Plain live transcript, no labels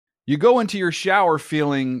You go into your shower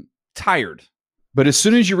feeling tired, but as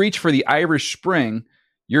soon as you reach for the Irish Spring,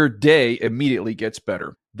 your day immediately gets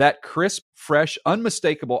better. That crisp, fresh,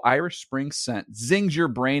 unmistakable Irish Spring scent zings your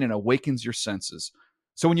brain and awakens your senses.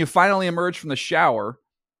 So when you finally emerge from the shower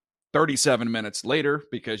 37 minutes later,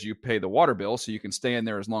 because you pay the water bill so you can stay in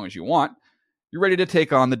there as long as you want, you're ready to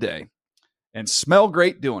take on the day and smell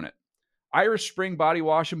great doing it. Irish Spring Body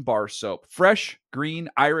Wash and Bar Soap. Fresh, green,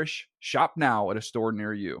 Irish. Shop now at a store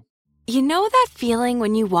near you. You know that feeling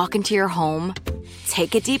when you walk into your home,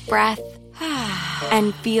 take a deep breath,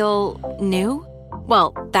 and feel new?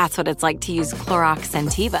 Well, that's what it's like to use Clorox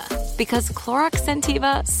Scentiva. Because Clorox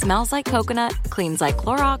Scentiva smells like coconut, cleans like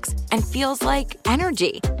Clorox, and feels like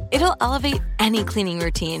energy. It'll elevate any cleaning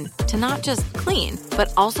routine to not just clean,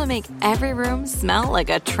 but also make every room smell like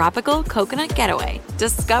a tropical coconut getaway.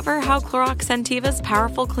 Discover how Clorox Scentiva's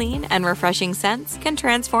powerful clean and refreshing scents can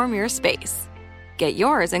transform your space. Get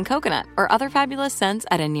yours in coconut or other fabulous scents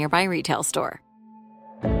at a nearby retail store.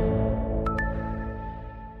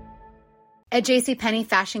 At JCPenney,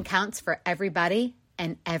 fashion counts for everybody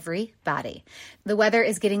and everybody. The weather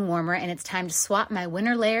is getting warmer and it's time to swap my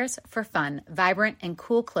winter layers for fun, vibrant, and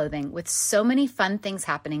cool clothing. With so many fun things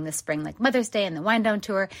happening this spring, like Mother's Day and the Wind Down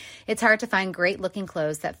Tour, it's hard to find great looking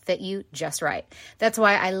clothes that fit you just right. That's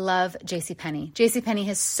why I love JCPenney. JCPenney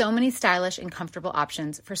has so many stylish and comfortable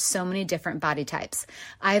options for so many different body types.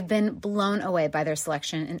 I've been blown away by their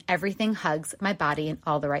selection, and everything hugs my body in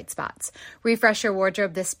all the right spots. Refresh your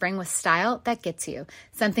wardrobe this spring with style that gets you.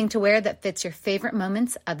 Something to wear that fits your favorite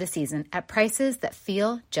moments of the season at prices that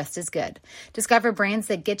feel just as good. Discover brands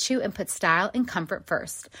that get you and put style and comfort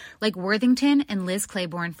first, like Worthington and Liz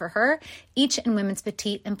Claiborne for her, each in women's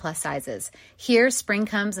petite and plus sizes. Here, spring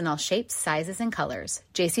comes in all shapes, sizes, and colors.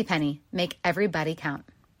 JCPenney, make everybody count.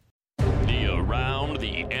 The Around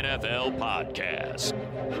the NFL podcast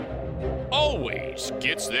always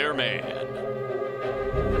gets their man.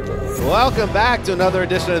 Welcome back to another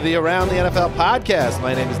edition of the Around the NFL podcast.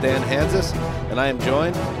 My name is Dan Hansis, and I am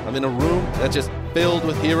joined. I'm in a room that's just filled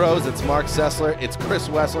with heroes. It's Mark Sessler, it's Chris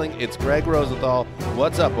Wessling, it's Greg Rosenthal.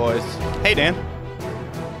 What's up, boys? Hey, Dan.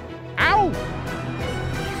 Ow!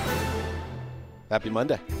 Happy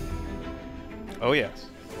Monday. Oh, yes.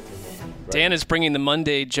 Dan is bringing the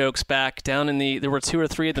Monday jokes back down in the. There were 2 or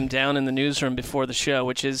 3 of them down in the newsroom before the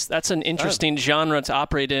show, that's an interesting genre to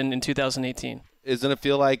operate in 2018. Doesn't it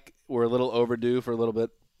feel like we're a little overdue for a little bit?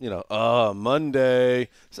 Monday.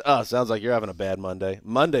 Sounds like you're having a bad Monday.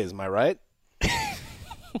 Mondays, am I right?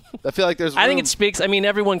 I feel like there's room. I think it speaks. I mean,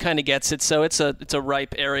 everyone kind of gets it, so it's a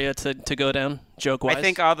ripe area to go down joke-wise. I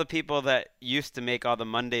think all the people that used to make all the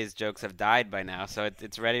Mondays jokes have died by now, so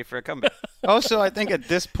it's ready for a comeback. Also, I think at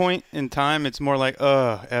this point in time, it's more like,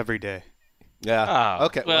 every day. Yeah. Oh.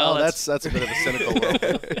 Okay. Well, that's a bit of a cynical world.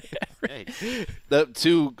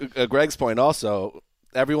 To Greg's point, also,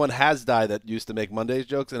 everyone has died that used to make Mondays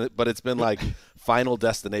jokes, but it's been like Final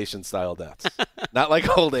Destination style deaths. Not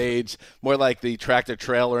like old age, more like the tractor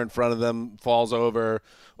trailer in front of them falls over,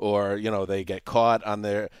 or they get caught on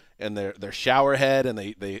their shower head and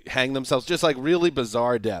they hang themselves. Just like really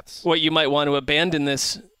bizarre deaths. What, you might want to abandon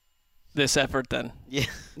this effort then? Yeah.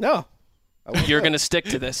 No. You're going to stick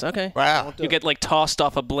to this. Okay. Wow. You get tossed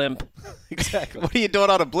off a blimp. Exactly. What are you doing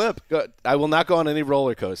on a blimp? I will not go on any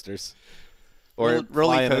roller coasters or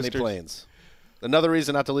fly in any planes. Another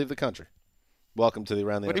reason not to leave the country. Welcome to the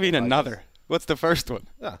Around the What do you mean podcast. Another? What's the first one?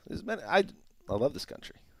 I love this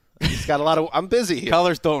country. It's got a lot of. I'm busy here.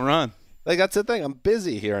 Colors don't run. Like that's the thing. I'm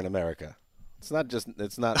busy here in America. It's not being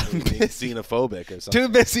xenophobic or something. Too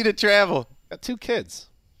busy to travel. Got 2 kids.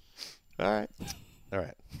 All right.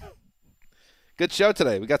 Good show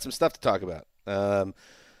today. We got some stuff to talk about.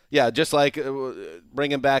 Just like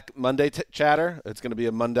bringing back Monday chatter. It's going to be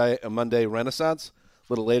a Monday renaissance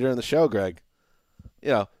a little later in the show, Greg.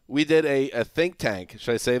 We did a think tank.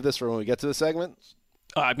 Should I save this for when we get to the segment?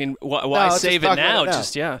 I mean, why save it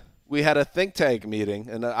now? We had a think tank meeting,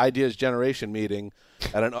 an ideas generation meeting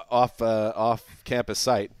at an off-campus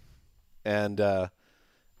site, and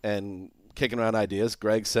kicking around ideas.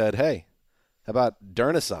 Greg said, "Hey, how about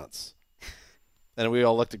Dernissance?" And we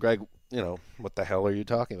all looked at Greg. What the hell are you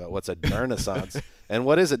talking about? What's a Dernissance? And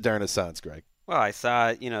what is a Dernissance, Greg? Well, I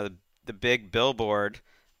saw the big billboard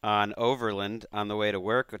on Overland on the way to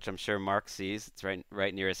work, which I'm sure Mark sees. It's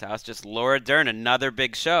right near his house. Just Laura Dern, another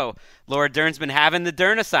big show. Laura Dern's been having the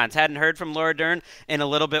Dernissance. Hadn't heard from Laura Dern in a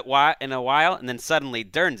while, and then suddenly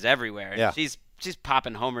Dern's everywhere. Yeah. She's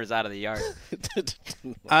popping homers out of the yard.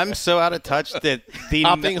 I'm so out of touch that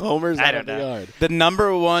popping homers out of the yard. The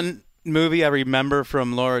number one movie I remember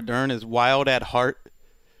from Laura Dern is Wild at Heart.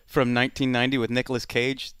 from 1990 with Nicolas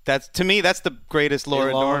Cage. To me, that's the greatest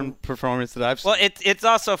Laura Dern performance that I've seen. Well, it's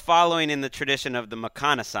also following in the tradition of the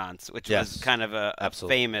McConaissance, which Yes. was kind of a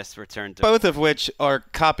famous return to. Both of which are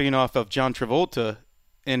copying off of John Travolta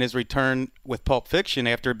in his return with Pulp Fiction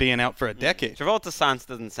after being out for a decade. Travolta-sance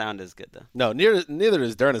doesn't sound as good, though. No, neither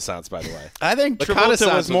is Dern-a-sance, by the way. I think McConaissance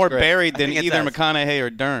Travolta was more was great. buried I than think it either does. McConaughey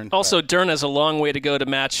or Dern. Also, Dern has a long way to go to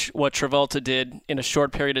match what Travolta did in a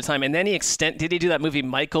short period of time. And then did he do that movie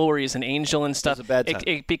Michael where he's an angel and stuff? It was a bad time.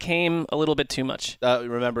 It became a little bit too much.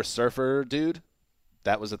 Remember Surfer Dude?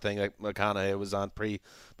 That was a thing that McConaughey was on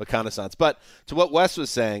pre-McConaissance. But to what Wes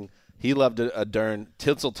was saying, he loved a Dern,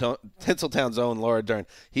 Tinseltown's own Laura Dern.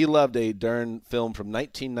 He loved a Dern film from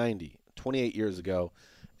 1990, 28 years ago.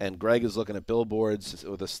 And Greg is looking at billboards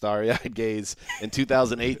with a starry-eyed gaze in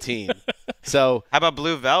 2018. So How about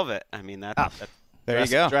Blue Velvet? I mean, that's There you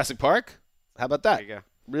go. Jurassic Park? How about that? There you go.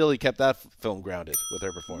 Really kept that film grounded with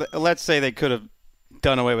her performance. Let's say they could have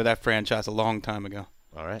done away with that franchise a long time ago.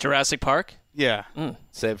 All right. Jurassic Park? Yeah.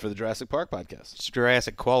 Save it for the Jurassic Park podcast. It's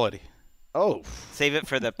Jurassic quality. Oh. Save it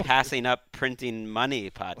for the Passing Up Printing Money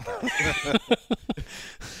podcast.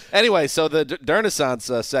 Anyway, so the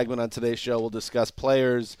Dern-a-sance segment on today's show will discuss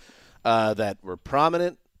players that were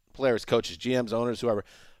prominent, players, coaches, GMs, owners, whoever,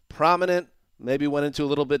 prominent, maybe went into a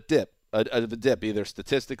little bit of a dip, either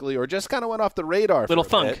statistically or just kind of went off the radar. Little for a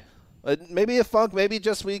funk. bit. Maybe a funk, maybe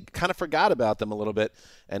just we kind of forgot about them a little bit,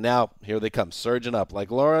 and now here they come, surging up like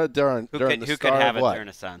Laura Dern. Who Dern, could the star have of a what?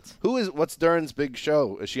 Dern-a-sance? What's Dern's big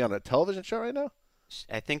show? Is she on a television show right now?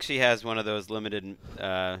 I think she has one of those limited.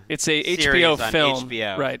 It's a series HBO on film,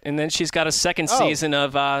 HBO. right? And then she's got a second season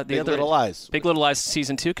of the Big other Little Lies. Big Little Lies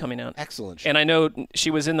season 2 coming out. Excellent show. And I know she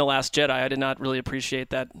was in The Last Jedi. I did not really appreciate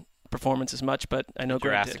that performance as much, but I know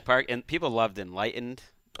Greg Jurassic did. Park, and people loved Enlightened.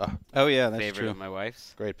 Oh, yeah, that's Favorite true. of my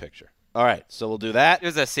wife's. Great picture. All right, so we'll do that. It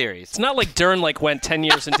was a series. It's not like Dern went 10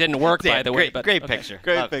 years and didn't work, by the way. Great, But great okay. picture.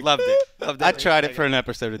 Great Loved, picture. Loved it. Loved it. I tried it for an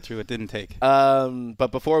episode or two. It didn't take. But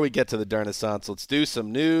before we get to the Dern-a-sance, let's do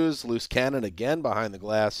some news. Loose Cannon again behind the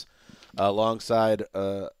glass alongside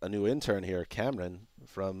a new intern here, Cameron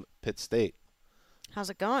from Pitt State. How's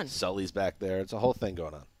it going? Sully's back there. It's a whole thing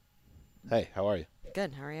going on. Hey, how are you?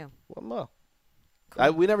 Good. How are you? Well.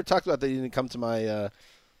 We never talked about that you didn't come to my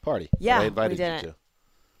party. Yeah, that I invited we you didn't. to.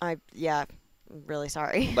 I'm really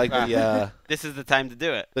sorry. Like This is the time to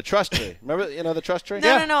do it. the trust tree. Remember, the trust tree?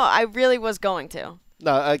 No. I really was going to.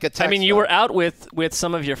 No, I get text. I mean, you were out with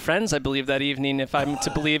some of your friends, I believe, that evening, if I'm to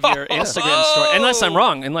believe your Instagram story. Unless I'm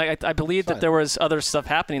wrong. And I believe that there was other stuff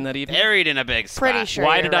happening that evening. Buried in a big spot. Pretty sure.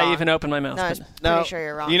 Why you're did wrong. I even open my mouth? No, I'm But- pretty sure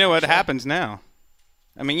you're wrong. You know what actually. happens now?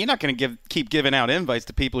 I mean, you're not going to keep giving out invites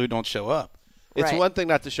to people who don't show up. It's Right. one thing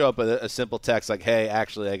not to show up with a simple text like, hey,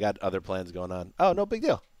 actually, I got other plans going on. Oh, no big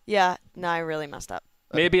deal. Yeah. No, I really messed up.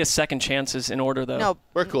 Maybe a second chance is in order, though. No.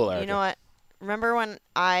 We're cool, Erica. You know what? Remember when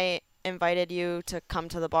I invited you to come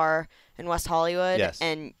to the bar in West Hollywood? Yes.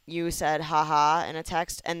 And you said haha in a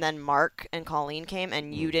text, and then Mark and Colleen came,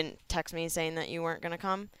 and you didn't text me saying that you weren't going to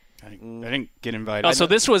come? I didn't get invited. Oh, so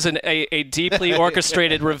this was a deeply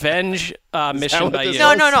orchestrated revenge mission what by this you.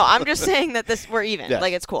 No. I'm just saying that we're even. Yes.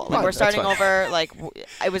 Like, it's cool. Fine, Like, we're that's starting fine. over. Like,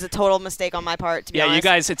 it was a total mistake on my part, to be Yeah, honest. you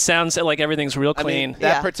guys, it sounds like everything's real I clean. mean,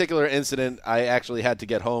 that Yeah. particular incident, I actually had to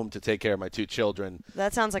get home to take care of my 2 children.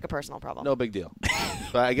 That sounds like a personal problem. No big deal.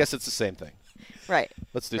 But I guess it's the same thing. Right.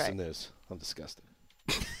 Let's do Right. some news. I'm disgusted.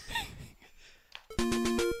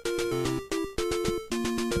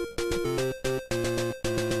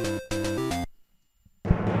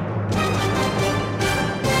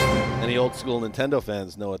 Any old school Nintendo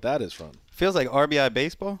fans know what that is from. Feels like RBI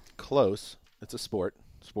baseball. Close. It's a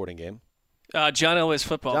sporting game. John Elway's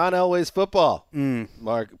football. John Elway's football.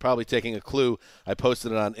 Mark, probably taking a clue. I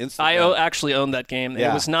posted it on Instagram. I actually owned that game.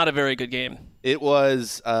 Yeah. It was not a very good game. It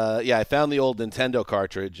was, I found the old Nintendo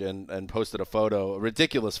cartridge and posted a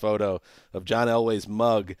ridiculous photo of John Elway's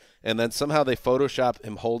mug, and then somehow they photoshopped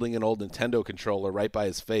him holding an old Nintendo controller right by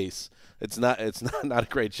his face. It's not a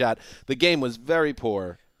great shot. The game was very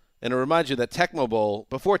poor, and it reminds you that Tecmo Bowl,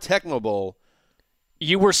 before Tecmo Bowl,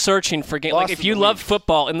 You were searching for games. Lost Like, if in you the love weeds.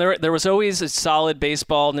 football, and there was always a solid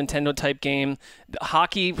baseball, Nintendo type game.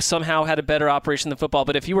 Hockey somehow had a better operation than football.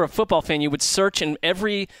 But if you were a football fan, you would search, and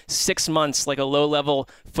every 6 months, like a low level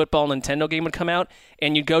football Nintendo game would come out,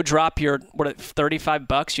 and you'd go drop your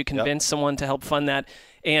 $35. You convince someone to help fund that,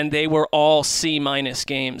 and they were all C-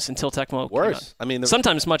 games until Tecmo came worse. out. I mean, the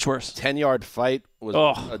sometimes much worse. 10-yard fight was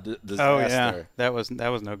Oh. a disaster. Oh yeah, that was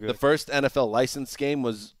no good. The first NFL license game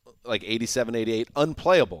was like 87, 88,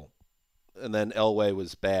 unplayable. And then Elway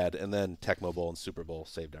was bad, and then Tecmo Bowl and Super Bowl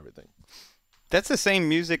saved everything. That's the same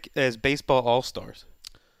music as Baseball All-Stars.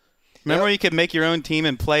 Remember you could make your own team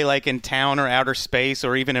and play like in town or outer space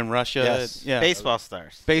or even in Russia? Yes. Yeah. Baseball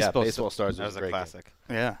Stars. Baseball Stars That was a great classic.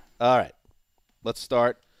 game. Yeah. All right. Let's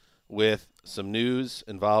start with some news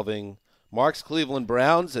involving Mark's Cleveland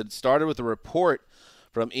Browns. It started with a report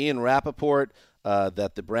from Ian Rappaport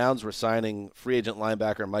that the Browns were signing free agent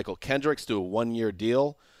linebacker Michael Kendricks to a one-year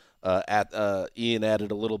deal. Ian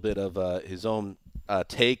added a little bit of his own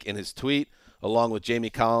take in his tweet, along with Jamie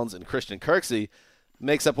Collins and Christian Kirksey.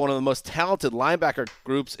 Makes up one of the most talented linebacker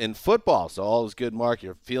groups in football. So all is good, Mark.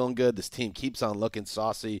 You're feeling good. This team keeps on looking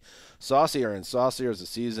saucier and saucier as the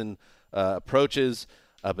season approaches.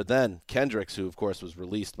 But then Kendricks, who, of course, was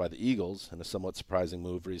released by the Eagles in a somewhat surprising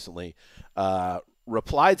move recently,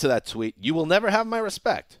 replied to that tweet, "You will never have my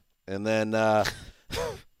respect." And then that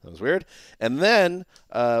was weird. And then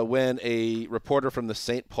when a reporter from the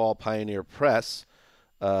St. Paul Pioneer Press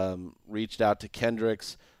reached out to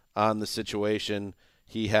Kendricks on the situation,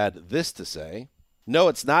 he had this to say: "No,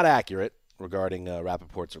 it's not accurate," regarding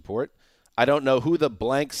Rappaport's report. "I don't know who the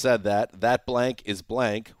blank said that. That blank is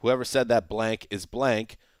blank. Whoever said that blank is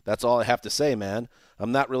blank. That's all I have to say, man.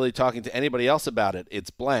 I'm not really talking to anybody else about it. It's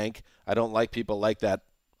blank. I don't like people like that.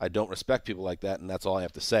 I don't respect people like that, and that's all I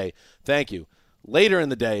have to say. Thank you." Later in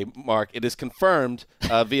the day, Mark, it is confirmed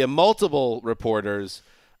via multiple reporters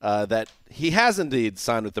that he has indeed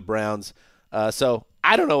signed with the Browns. So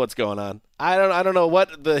I don't know what's going on. I don't know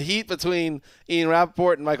what the heat between Ian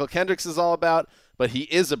Rappaport and Michael Kendricks is all about, but he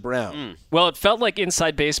is a Brown. Well, it felt like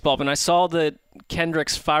inside baseball. When I saw the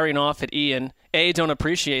Kendricks firing off at Ian, don't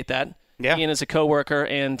appreciate that. Yeah. Ian is a coworker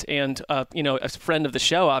and a friend of the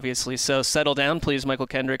show, obviously. So settle down, please, Michael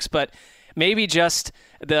Kendricks. But maybe just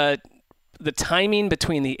the timing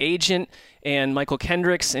between the agent and Michael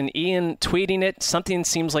Kendricks and Ian tweeting it, something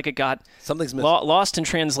seems like it got Something's missing. lost in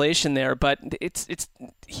translation there. But our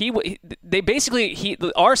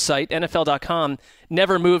site, NFL.com,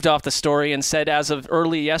 never moved off the story and said as of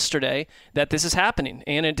early yesterday that this is happening,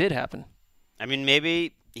 and it did happen. I mean,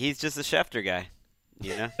 maybe he's just a Schefter guy.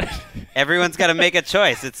 You know, everyone's got to make a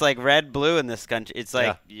choice. It's like red, blue in this country. It's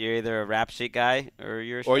like you're either a rap sheet guy or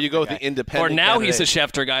you're a or you Schefter go with guy. the independent. Or now candidate. he's a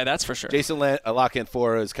Schefter guy, that's for sure. Jason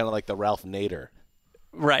LaCanfora is kind of like the Ralph Nader.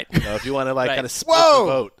 Right. You know, if you want to Right. kind of split the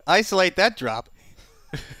vote. Isolate that drop.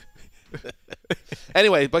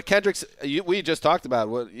 Anyway, but Kendricks, we just talked about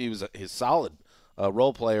what he's solid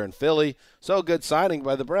role player in Philly. So good signing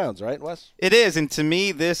by the Browns, right, Wes? It is, and to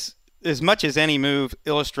me, this, as much as any move,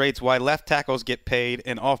 illustrates why left tackles get paid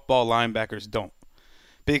and off-ball linebackers don't.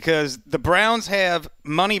 Because the Browns have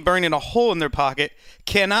money burning a hole in their pocket,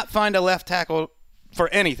 cannot find a left tackle for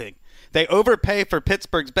anything. They overpay for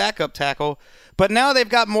Pittsburgh's backup tackle, but now they've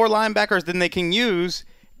got more linebackers than they can use,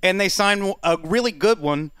 and they sign a really good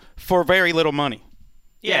one for very little money.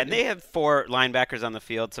 Yeah, and they have 4 linebackers on the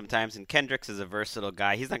field sometimes, and Kendricks is a versatile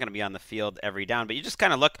guy. He's not going to be on the field every down, but you just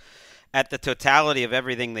kind of look at the totality of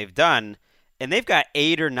everything they've done, and they've got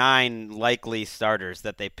 8 or 9 likely starters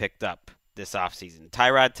that they picked up this offseason.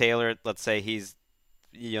 Tyrod Taylor, let's say he's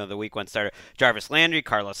the week 1 starter. Jarvis Landry,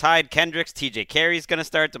 Carlos Hyde, Kendricks, TJ Carey's going to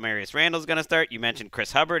start. Demarius Randall's going to start. You mentioned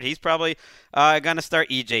Chris Hubbard. He's probably going to start.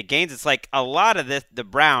 EJ Gaines. It's like a lot of the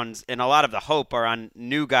Browns and a lot of the hope are on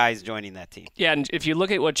new guys joining that team. Yeah, and if you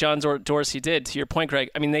look at what John Dorsey did, to your point, Greg,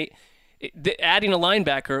 I mean, adding a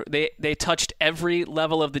linebacker, they touched every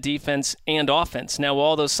level of the defense and offense. Now,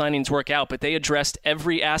 all those signings work out, but they addressed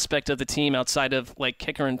every aspect of the team outside of, like,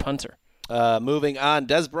 kicker and punter. Moving on,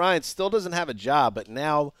 Des Bryant still doesn't have a job, but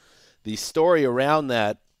now the story around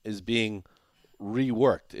that is being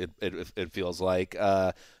reworked, it feels like.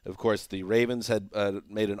 Of course, the Ravens had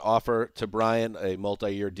made an offer to Bryant, a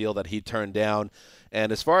multi-year deal that he turned down.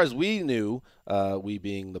 And as far as we knew, we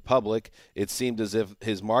being the public, it seemed as if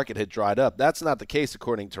his market had dried up. That's not the case,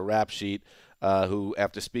 according to Rap Sheet, who,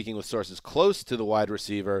 after speaking with sources close to the wide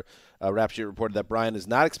receiver, Rap Sheet reported that Bryant is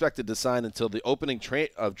not expected to sign until the opening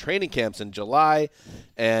of training camps in July,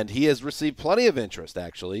 and he has received plenty of interest,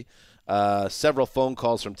 actually. Several phone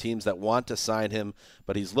calls from teams that want to sign him,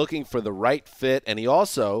 but he's looking for the right fit, and he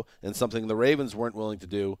also, and something the Ravens weren't willing to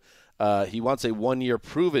do, he wants a one-year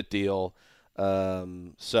prove-it deal.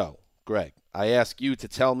 So, Greg, I ask you to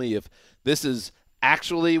tell me if this is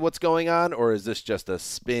actually what's going on, or is this just a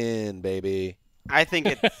spin, baby? I think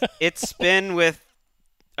it's spin with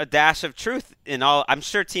a dash of truth in all. I'm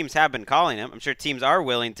sure teams have been calling him. I'm sure teams are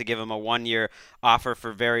willing to give him a one-year offer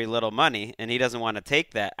for very little money, and he doesn't want to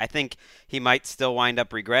take that. I think he might still wind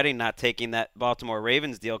up regretting not taking that Baltimore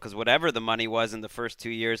Ravens deal, because whatever the money was in the first 2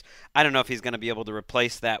 years, I don't know if he's going to be able to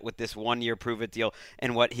replace that with this one-year prove-it deal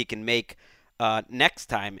and what he can make next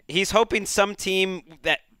time. He's hoping some team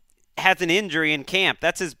that has an injury in camp.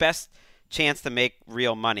 That's his best chance to make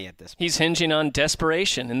real money at this point. He's hinging on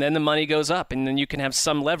desperation, and then the money goes up, and then you can have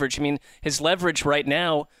some leverage. I mean, his leverage right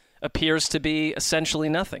now appears to be essentially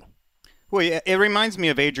nothing. Well, yeah, it reminds me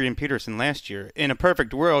of Adrian Peterson last year. In a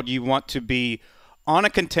perfect world, you want to be on a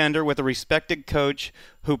contender with a respected coach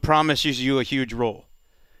who promises you a huge role.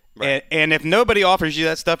 Right. And if nobody offers you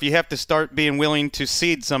that stuff, you have to start being willing to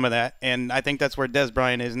cede some of that. And I think that's where Des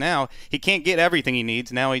Bryant is now. He can't get everything he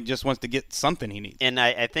needs. Now he just wants to get something he needs. And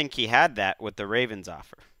I think he had that with the Ravens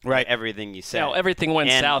offer. Right. Everything you said. No, everything went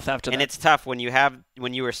south after that. And it's tough when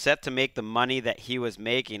you were set to make the money that he was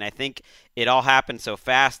making. I think it all happened so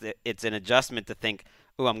fast that it's an adjustment to think,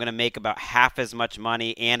 oh, I'm going to make about half as much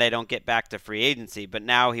money and I don't get back to free agency. But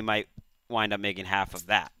now he might wind up making half of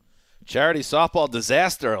that. Charity softball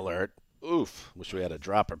disaster alert. Oof. Wish we had a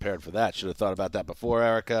drop prepared for that. Should have thought about that before,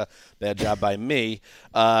 Erica. Bad job by me.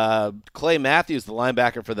 Clay Matthews, the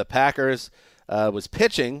linebacker for the Packers, was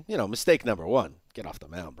pitching. Mistake number one. Get off the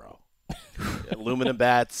mound, bro. Aluminum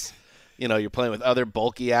bats. You're playing with other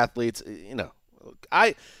bulky athletes.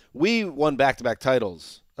 We won back-to-back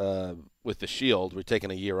titles with the Shield. We're taking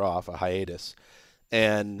a year off, a hiatus.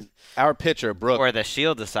 And our pitcher, Brooke. Or the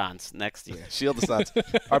Shield-a-sons next year. Shield-a-sons.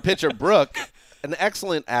 Our pitcher, Brooke, an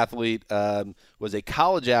excellent athlete, was a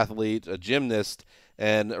college athlete, a gymnast,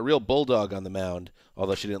 and a real bulldog on the mound,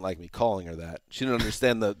 although she didn't like me calling her that. She didn't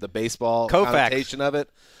understand the baseball connotation of it,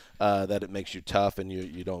 that it makes you tough and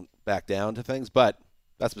you don't back down to things. But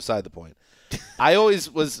that's beside the point. I always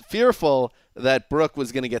was fearful that Brooke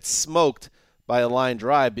was going to get smoked by a line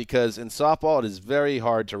drive because in softball it is very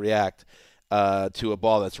hard to react to a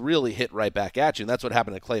ball that's really hit right back at you, and that's what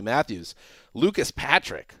happened to Clay Matthews. Lucas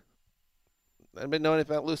Patrick. Anybody know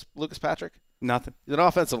anything about Lucas Patrick? Nothing. He's an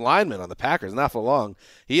offensive lineman on the Packers, not for long.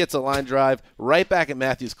 He hits a line drive right back at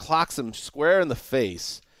Matthews, clocks him square in the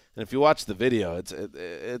face. And if you watch the video,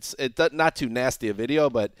 it's not too nasty a video,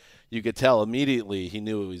 but you could tell immediately he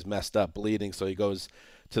knew he was messed up, bleeding. So he goes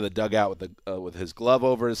to the dugout with his glove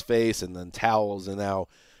over his face and then towels. And now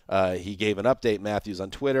he gave an update, Matthews,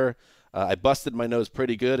 on Twitter. I busted my nose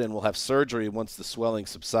pretty good and will have surgery once the swelling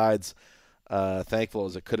subsides. Thankful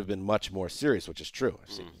as it could have been much more serious, which is true.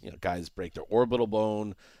 I've seen guys break their orbital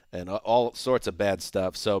bone and all sorts of bad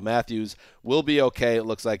stuff. So Matthews will be okay. It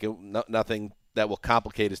looks like nothing that will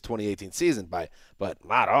complicate his 2018 season, but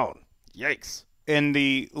not on. Yikes. In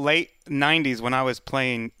the late 90s when I was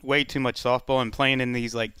playing way too much softball and playing in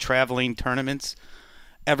these traveling tournaments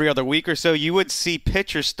every other week or so, you would see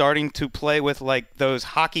pitchers starting to play with those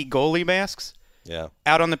hockey goalie masks. Yeah.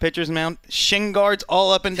 Out on the pitcher's mound, shin guards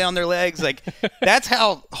all up and down their legs. That's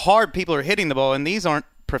how hard people are hitting the ball, and these aren't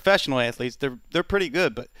professional athletes. They're pretty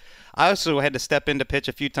good, but I also had to step in to pitch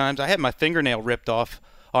a few times. I had my fingernail ripped off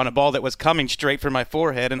on a ball that was coming straight for my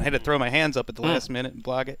forehead, and I had to throw my hands up at the last minute and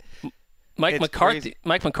block it. Mike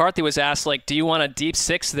McCarthy was asked, do you want to deep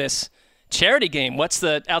six this charity game? What's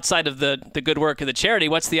the outside of the good work of the charity?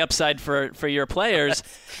 What's the upside for your players?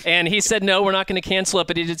 And he said, no, we're not going to cancel it.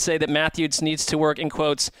 But he did say that Matthews needs to work, in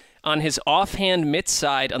quotes, on his offhand mitt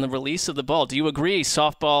side on the release of the ball. Do you agree,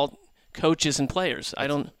 softball coaches and players? I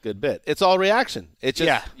don't. Good bit. It's all reaction. It's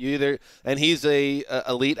just you either, and he's a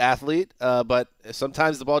elite athlete, but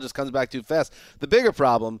sometimes the ball just comes back too fast. The bigger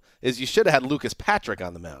problem is you should have had Lucas Patrick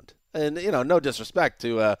on the mound. And, no disrespect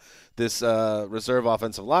to this reserve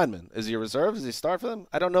offensive lineman. Is he a reserve? Does he start for them?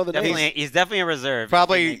 I don't know the name. He's definitely a reserve.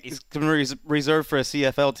 Probably he's reserved for a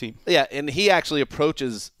CFL team. Yeah, and he actually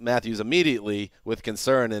approaches Matthews immediately with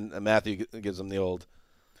concern, and Matthew gives him the old,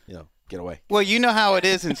 get away. Well, you know how it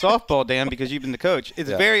is in softball, Dan, because you've been the coach. It's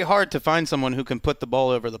very hard to find someone who can put the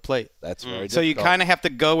ball over the plate. That's very difficult. So you kind of have to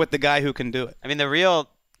go with the guy who can do it. I mean, the real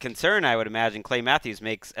concern, I would imagine, Clay Matthews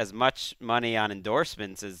makes as much money on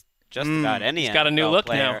endorsements as just about any. He's got a new look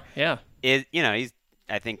now. Yeah. He's,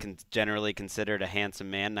 I think, generally considered a handsome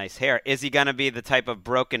man, nice hair. Is he going to be the type of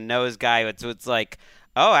broken nose guy? It's like,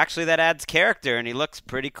 oh, actually that adds character and he looks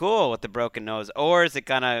pretty cool with the broken nose. Or is it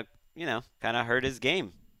going to, kind of hurt his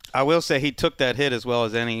game? I will say he took that hit as well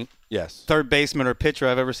as any third baseman or pitcher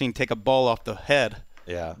I've ever seen take a ball off the head.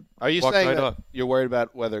 Yeah. Are you saying that you're worried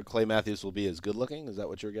about whether Clay Matthews will be as good looking? Is that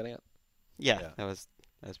what you're getting at? Yeah.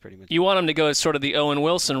 That's pretty much. You want him to go as sort of the Owen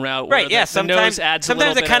Wilson route, right? Yeah, sometimes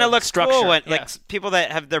it kind of looks structure. Cool when, people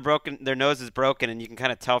that have their nose is broken, and you can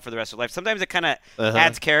kind of tell for the rest of their life. Sometimes it kind of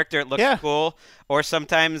adds character. It looks cool, or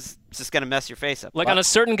sometimes It's just going to mess your face up. Like on a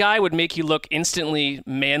certain guy would make you look instantly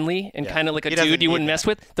manly and kind of like a He doesn't dude you need wouldn't that. mess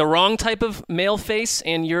with. The wrong type of male face,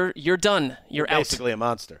 and you're done. You're out. Basically a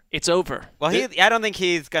monster. It's over. Well, I don't think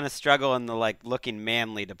he's going to struggle in the looking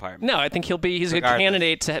manly department. No, I think he's a good Regardless.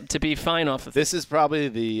 candidate to be fine off of. This is probably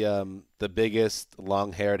the biggest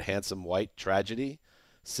long-haired, handsome white tragedy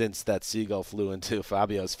since that seagull flew into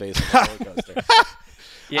Fabio's face on the roller coaster.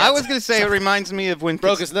 Yeah, I was going to say it reminds me of when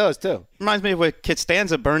Broke his nose too. reminds me of when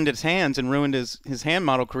Costanza burned his hands and ruined his hand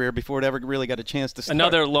model career before it ever really got a chance to start.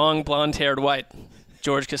 another long blonde-haired white,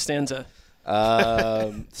 George Costanza.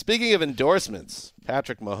 Speaking of endorsements,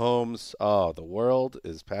 Patrick Mahomes. Oh, the world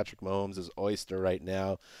is Patrick Mahomes' oyster right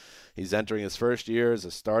now. He's entering his first year as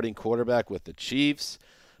a starting quarterback with the Chiefs.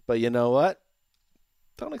 But you know what?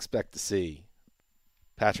 Don't expect to see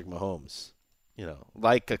Patrick Mahomes,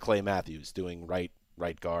 like a Clay Matthews doing right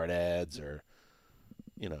guard ads, or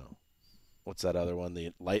what's that other one?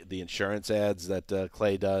 The insurance ads that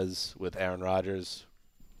Clay does with Aaron Rodgers,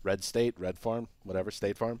 Red Farm, whatever,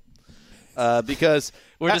 State Farm. Because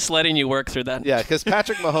We're just letting you work through that. yeah, because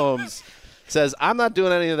Patrick Mahomes says, I'm not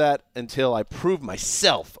doing any of that until I prove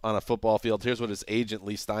myself on a football field. Here's what his agent,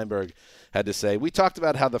 Lee Steinberg, had to say. We talked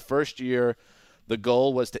about how the first year the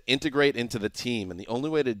goal was to integrate into the team, and the only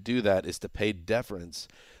way to do that is to pay deference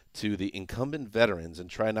to the incumbent veterans and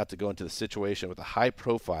try not to go into the situation with a high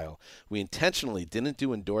profile. We intentionally didn't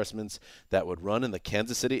do endorsements that would run in the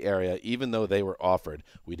Kansas City area, even though they were offered.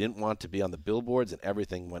 We didn't want to be on the billboards and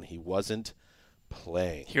everything when he wasn't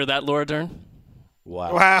playing. Hear that, Laura Dern?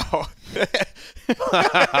 Wow. Wow.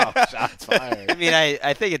 Wow. Shots fired. I mean,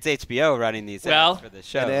 I think it's HBO running these ads for the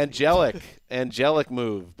show. An angelic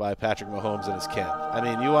move by Patrick Mahomes and his camp. I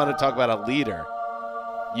mean, you want to talk about a leader.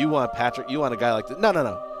 You want a guy like that.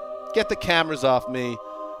 No. Get the cameras off me.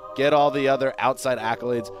 Get all the other outside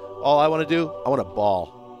accolades. All I want to do, I want to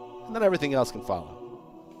ball. And then everything else can follow.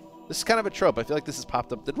 This is kind of a trope. I feel like this has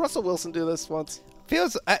popped up. Did Russell Wilson do this once?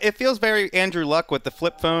 It feels very Andrew Luck with the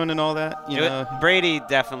flip phone and all that. You know? Brady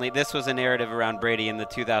definitely. This was a narrative around Brady in the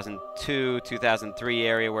 2002, 2003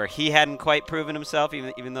 area where he hadn't quite proven himself,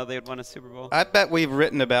 even though they had won a Super Bowl. I bet we've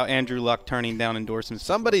written about Andrew Luck turning down endorsements.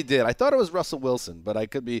 Somebody did. I thought it was Russell Wilson, but I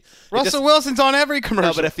could be. Russell Wilson's on every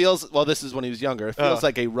commercial. No, but it feels. Well, this is when he was younger. It feels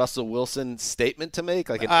like a Russell Wilson statement to make.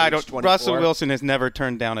 Like I don't. Russell Wilson has never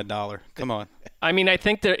turned down $1. Come on. I mean, I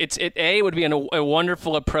think that it would be a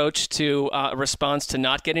wonderful approach to a response to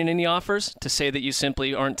not getting any offers, to say that you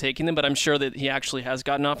simply aren't taking them, but I'm sure that he actually has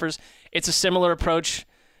gotten offers. It's a similar approach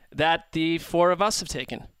that the four of us have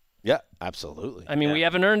taken. Yeah, absolutely. I mean, we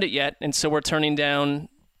haven't earned it yet, and so we're turning down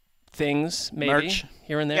things, maybe, merch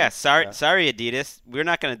here and there. Yeah, sorry, Adidas. We're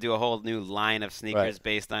not going to do a whole new line of sneakers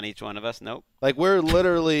based on each one of us. Nope. Like, we're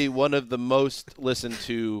literally one of the most listened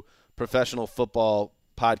to professional football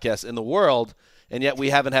podcasts in the world, and yet we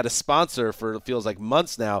haven't had a sponsor for, it feels like,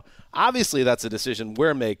 months now. Obviously, that's a decision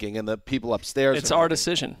we're making, and the people upstairs It's are our making.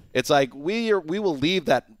 decision. It's like we will leave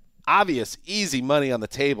that obvious, easy money on the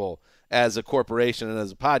table as a corporation and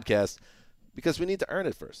as a podcast because we need to earn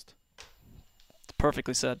it first.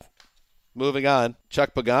 Perfectly said. Moving on,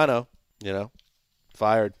 Chuck Pagano,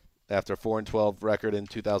 fired after a 4-12 record in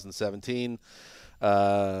 2017.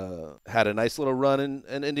 Had a nice little run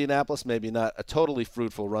in Indianapolis, maybe not a totally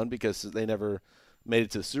fruitful run because they never made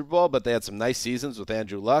it to the Super Bowl, but they had some nice seasons with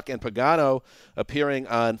Andrew Luck. And Pagano appearing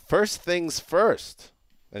on First Things First.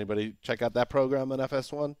 Anybody check out that program on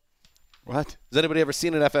FS1? What? Has anybody ever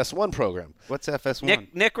seen an FS1 program? What's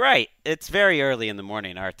FS1? Nick Wright. It's very early in the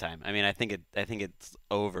morning our time. I mean, I think it's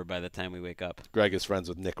over by the time we wake up. Greg is friends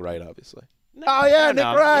with Nick Wright, obviously. No, Oh, yeah, Nick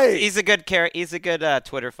Wright. He's a good He's a good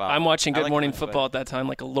Twitter follower. I'm watching I Good like Morning him on Football at that time,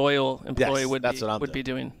 like a loyal employee would that's what I'm be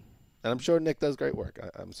doing. And I'm sure Nick does great work.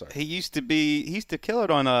 I'm sorry. He used to kill it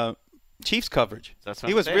on Chiefs coverage. That's what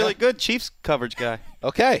He I'm was saying. really good Chiefs coverage guy.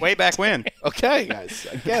 Okay. Way back when. Okay, guys.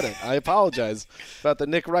 I get it. I apologize about the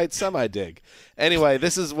Nick Wright semi-dig. Anyway,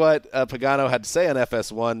 this is what Pagano had to say on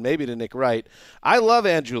FS1, maybe to Nick Wright. I love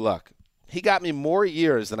Andrew Luck. He got me more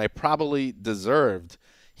years than I probably deserved.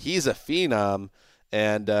 He's a phenom.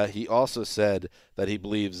 And he also said that he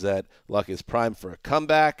believes that Luck is primed for a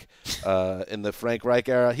comeback in the Frank Reich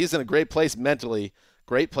era. He's in a great place mentally,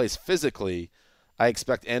 great place physically. I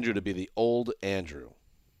expect Andrew to be the old Andrew.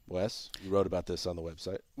 Wes, you wrote about this on the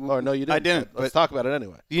website. Or no, you didn't. I didn't. Let's talk about it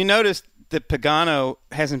anyway. You noticed that Pagano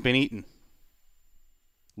hasn't been eaten.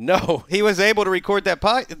 No. He was able to record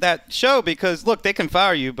that show because, look, they can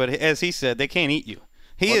fire you, but as he said, they can't eat you.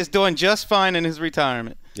 He is doing just fine in his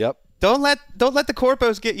retirement. Yep. Don't let the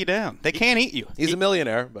corpos get you down. They can't eat you. He's a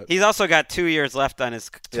millionaire, but He's also got 2 years left on his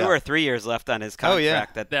or 3 years left on his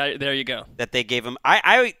contract. There you go. That they gave him.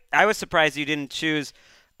 I was surprised you didn't choose,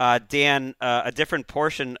 Dan, a different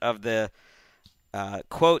portion of the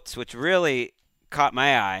quotes, which really caught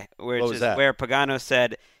my eye, where Pagano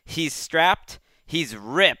said, "He's strapped, he's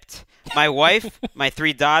ripped. My wife, my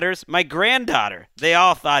 3 daughters, my granddaughter, they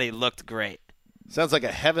all thought he looked great." Sounds like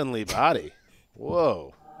a heavenly body.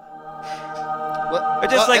 Whoa. But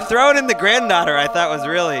just throwing in the granddaughter, I thought was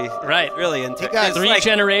really interesting. 3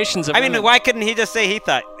 generations of women. Why couldn't he just say he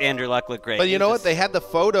thought Andrew Luck looked great? But you know what? They had the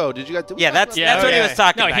photo. Did you guys? That's what he was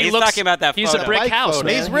talking about. He's talking about that photo. He's a brick house, photo.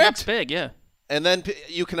 man. He's He ripped. looks big, yeah. And then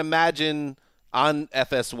you can imagine on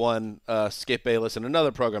FS1, Skip Bayless in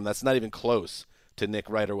another program that's not even close to Nick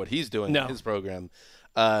Wright or what he's doing in his program,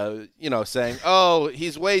 saying, "Oh,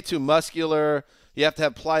 he's way too muscular. You have to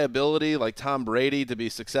have pliability like Tom Brady to be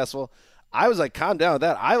successful." I was like, calm down with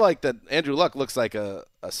that. I like that Andrew Luck looks like a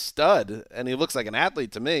stud, and he looks like an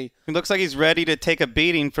athlete to me. He looks like he's ready to take a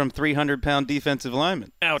beating from 300-pound defensive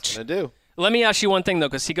linemen. Ouch. I do. Let me ask you one thing, though,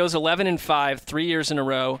 because he goes 11-5, 3 years in a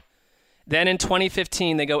row. Then in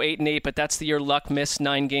 2015, they go 8-8, but that's the year Luck missed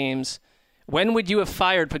 9 games. When would you have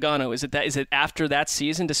fired Pagano? Is it after that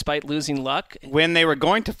season, despite losing Luck? When they were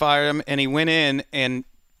going to fire him, and he went in and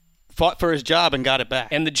fought for his job and got it back.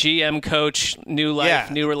 And the GM coach, new life,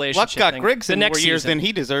 new relationship. Luck got thing. Griggs in the next more years season. than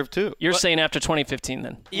he deserved too. You're saying after 2015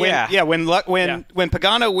 then? When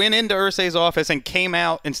Pagano went into Irsay's office and came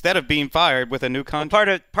out instead of being fired with a new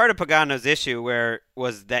contract. Part of Pagano's issue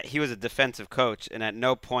was that he was a defensive coach, and at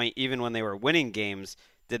no point, even when they were winning games,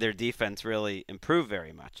 did their defense really improve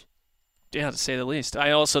very much. Yeah, to say the least.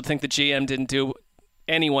 I also think the GM didn't do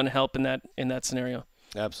anyone help in that scenario.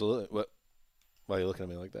 Absolutely. Why are you looking at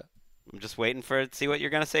me like that? I'm just waiting to see what you're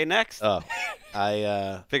going to say next. Oh,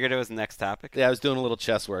 I figured it was the next topic. Yeah, I was doing a little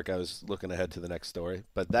chess work. I was looking ahead to the next story.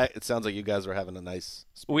 But it sounds like you guys were having a nice...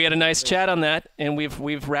 We had a nice chat on that, and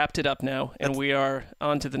we've wrapped it up now, and we are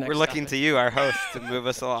on to the next We're looking to you, our host, to move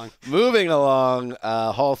us along. Moving along,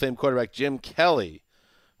 Hall of Fame quarterback Jim Kelly,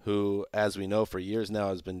 who, as we know, for years now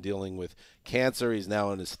has been dealing with cancer. He's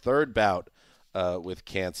now in his 3rd bout with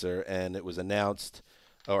cancer, and it was announced...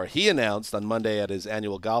 or he announced on Monday at his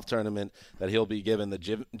annual golf tournament that he'll be given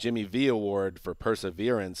the Jimmy V Award for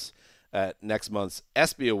Perseverance at next month's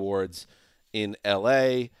ESPY Awards in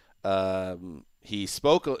L.A. He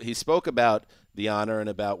spoke about the honor and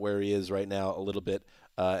about where he is right now a little bit,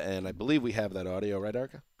 and I believe we have that audio, right,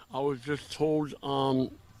 Erica? I was just told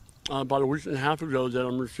about a week and a half ago that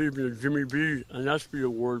I'm receiving an ESPY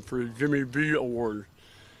Award for the Jimmy V Award,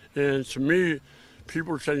 and to me,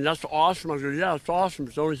 people are saying, that's awesome. I go, yeah, it's awesome.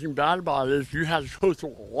 But the only thing bad about it is you have to go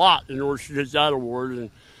through a lot in order to get that award.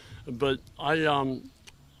 But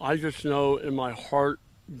I just know in my heart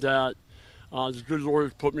that the good Lord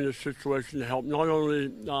has put me in a situation to help not only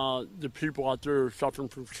the people out there who are suffering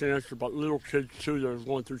from cancer, but little kids, too, that are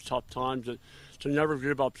going through tough times, to never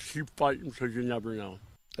give up, keep fighting because you never know.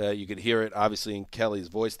 You could hear it, obviously, in Kelly's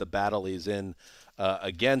voice, the battle he's in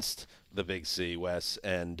against the Big C, Wes,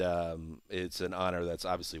 and it's an honor that's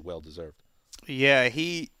obviously well-deserved. Yeah,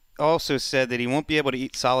 he also said that he won't be able to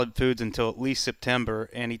eat solid foods until at least September,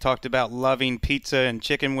 and he talked about loving pizza and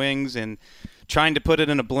chicken wings and trying to put it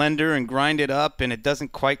in a blender and grind it up, and it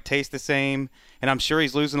doesn't quite taste the same, and I'm sure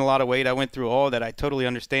he's losing a lot of weight. I went through all that. I totally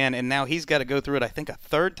understand, and now he's got to go through it, I think, a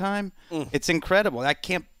 3rd time. It's incredible.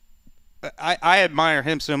 I admire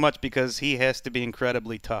him so much because he has to be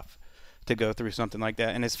incredibly tough to go through something like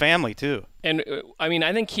that, and his family too. And I mean,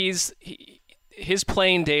 I think his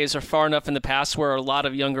playing days are far enough in the past where a lot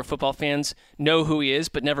of younger football fans know who he is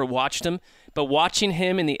but never watched him. But watching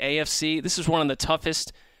him in the AFC, this is one of the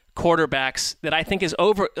toughest quarterbacks that I think is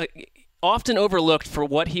often overlooked for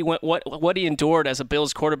what he endured as a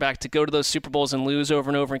Bills quarterback to go to those Super Bowls and lose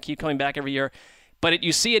over and over and keep coming back every year. But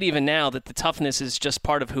you see it even now that the toughness is just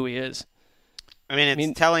part of who he is. I mean,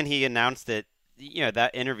 it's telling he announced it.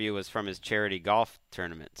 That interview was from his charity golf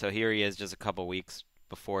tournament. So here he is just a couple weeks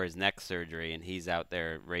before his neck surgery, and he's out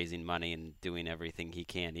there raising money and doing everything he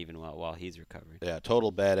can, even while he's recovering. Yeah,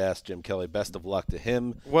 total badass Jim Kelly. Best of luck to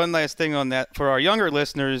him. One last thing on that. For our younger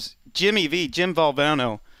listeners, Jim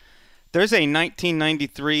Valvano, there's a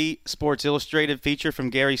 1993 Sports Illustrated feature from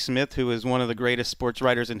Gary Smith, who is one of the greatest sports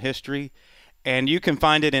writers in history, and you can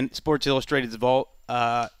find it in Sports Illustrated's vault.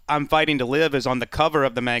 I'm Fighting to Live is on the cover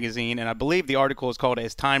of the magazine, and I believe the article is called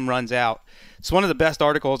As Time Runs Out. It's one of the best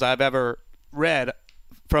articles I've ever read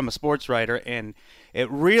from a sports writer, and it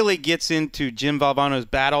really gets into Jim Valvano's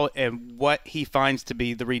battle and what he finds to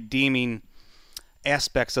be the redeeming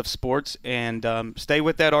aspects of sports, and stay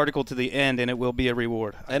with that article to the end, and it will be a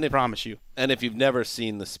reward. I promise you. And if you've never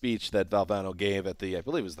seen the speech that Valvano gave at the, I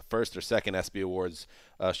believe it was the first or second ESPY Awards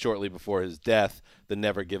shortly before his death, the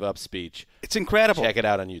Never Give Up speech. It's incredible. Check it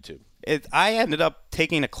out on YouTube. I ended up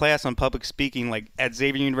taking a class on public speaking at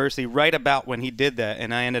Xavier University right about when he did that,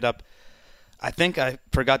 and I think I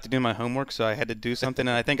forgot to do my homework, so I had to do something,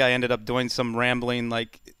 and I think I ended up doing some rambling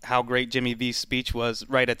how great Jimmy V's speech was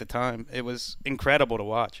right at the time. It was incredible to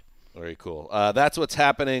watch. Very cool. That's what's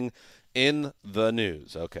happening in the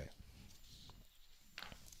news. Okay.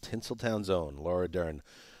 Tinseltown's own Laura Dern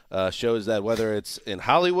shows that whether it's in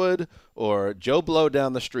Hollywood or Joe Blow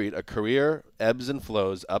down the street, a career ebbs and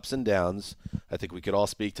flows, ups and downs. I think we could all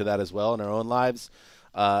speak to that as well in our own lives.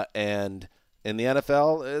 And in the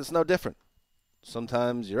NFL, it's no different.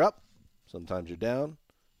 Sometimes you're up, sometimes you're down.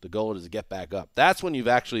 The goal is to get back up. That's when you've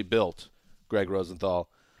actually built, Greg Rosenthal,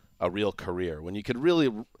 a real career. When you could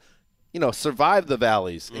really, survive the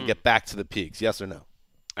valleys and get back to the peaks. Yes or no?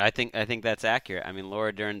 I think that's accurate. I mean,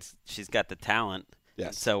 Laura Dern's, she's got the talent.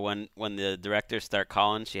 Yes. So when the directors start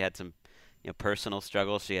calling, she had some personal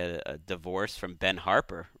struggles. She had a divorce from Ben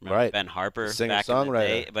Harper. Remember right. Ben Harper, singer-songwriter. Back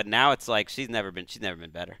in the day. But now it's like she's never been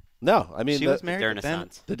better. No, I mean she was married to Ben.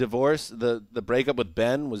 The divorce, the breakup with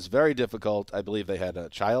Ben was very difficult. I believe they had a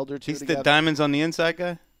child or two. He's together. the Diamonds on the Inside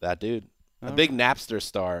guy. That dude, a big Napster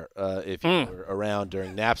star. If you were around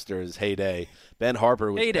during Napster's heyday, Ben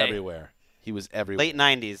Harper was everywhere. He was everywhere. Late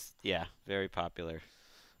 '90s, yeah, very popular.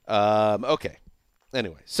 Okay.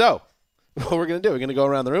 Anyway, so what we're gonna do? We're gonna go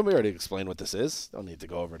around the room. We already explained what this is. Don't need to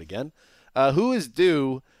go over it again. Who is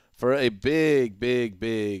due for a big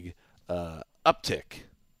uptick?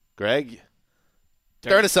 Greg?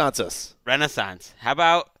 Renaissance. How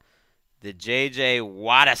about the J.J.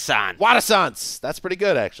 Watt-assance? Watt-assance. That's pretty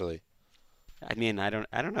good, actually. I mean, I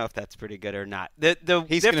don't know if that's pretty good or not.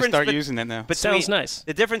 He's going to start using it now. But sounds nice.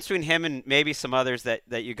 The difference between him and maybe some others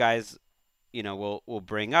that you guys, will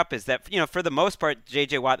bring up is that, for the most part,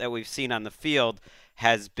 J.J. Watt that we've seen on the field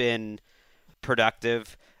has been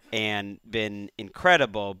productive and been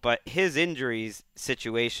incredible, but his injuries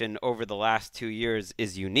situation over the last 2 years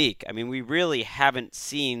is unique. I mean, we really haven't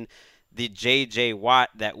seen the J.J. Watt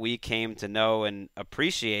that we came to know and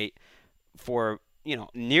appreciate for,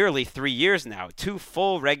 nearly 3 years now. 2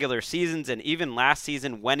 full regular seasons, and even last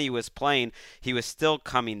season when he was playing, he was still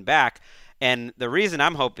coming back. And the reason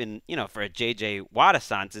I'm hoping, for a J.J.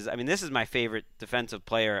 Watt-assance is, this is my favorite defensive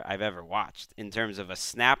player I've ever watched in terms of a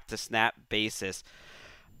snap-to-snap basis.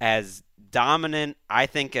 As dominant, I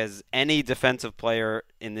think, as any defensive player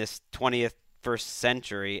in this 21st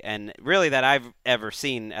century, and really that I've ever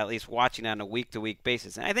seen, at least watching on a week-to-week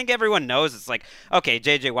basis. And I think everyone knows it's like, okay,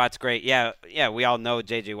 J.J. Watt's great. Yeah, we all know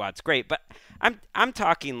J.J. Watt's great. But I'm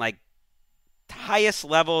talking like highest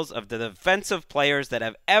levels of the defensive players that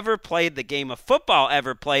have ever played the game of football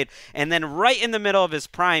ever played, and then right in the middle of his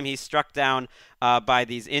prime, he's struck down by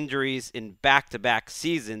these injuries in back-to-back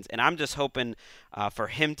seasons, and I'm just hoping for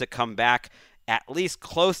him to come back at least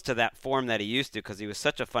close to that form that he used to, because he was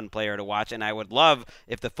such a fun player to watch, and I would love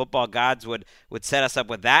if the football gods would set us up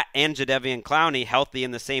with that and Jadeveon Clowney healthy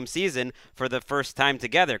in the same season for the first time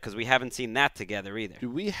together, because we haven't seen that together either. Do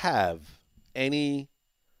we have any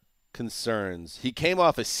concerns? He came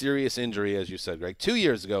off a serious injury, as you said, Greg, 2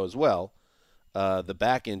 years ago as well. The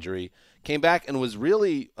back injury came back and was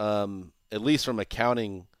really, at least from a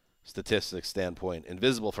counting statistics standpoint,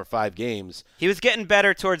 invisible for 5 games. He was getting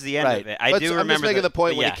better towards the end of it. I'm just making the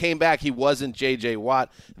point when he came back, he wasn't J.J. Watt.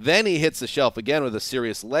 Then he hits the shelf again with a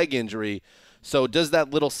serious leg injury. So does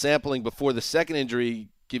that little sampling before the second injury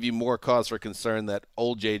give you more cause for concern that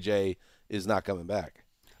old J.J. is not coming back?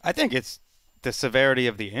 I think it's the severity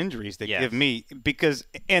of the injuries that give me, because,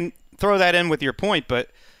 and throw that in with your point, but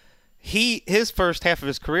his first half of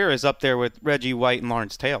his career is up there with Reggie White and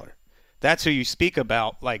Lawrence Taylor. That's who you speak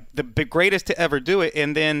about, like the greatest to ever do it.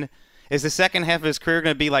 And then is the second half of his career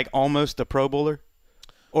going to be like almost a Pro Bowler,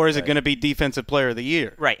 or is it going to be Defensive Player of the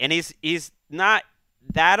Year? Right, and he's not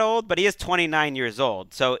that old, but he is 29 years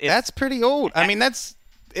old. So that's pretty old. I mean,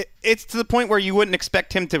 it's to the point where you wouldn't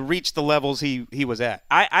expect him to reach the levels he was at.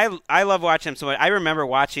 I love watching him so much. I remember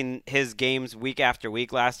watching his games week after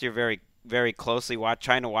week last year very, very closely,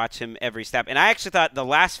 trying to watch him every step. And I actually thought the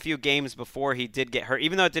last few games before he did get hurt,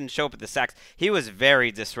 even though it didn't show up at the sacks, he was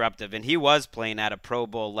very disruptive, and he was playing at a Pro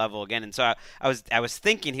Bowl level again. And so I was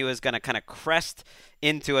thinking he was going to kind of crest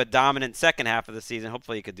into a dominant second half of the season.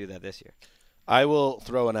 Hopefully he could do that this year. I will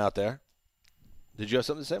throw one out there. Did you have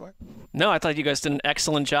something to say, Mark? No, I thought you guys did an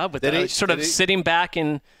excellent job with that. Sitting back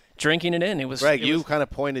and drinking it in. It was. Greg, you kind of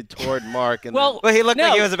pointed toward Mark. And well, he looked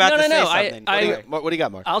like he was about to say something. What do you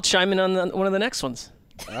got, Mark? I'll chime in on one of the next ones.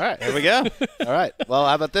 All right, here we go. All right. Well,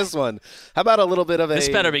 how about this one? How about a little bit of a? This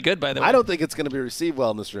better be good, by the way. I don't think it's going to be received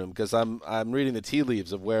well in this room because I'm reading the tea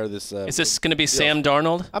leaves of where this. Is this going to be Sam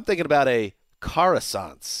Darnold? I'm thinking about a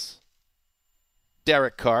Carr-a-sance.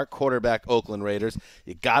 Derek Carr, quarterback, Oakland Raiders.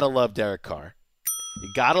 You gotta love Derek Carr. You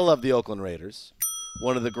gotta love the Oakland Raiders.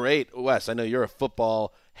 One of the great, Wes, I know you're a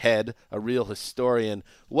football head, a real historian.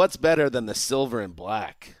 What's better than the silver and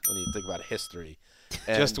black when you think about history?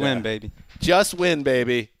 And, just win, baby. Just win,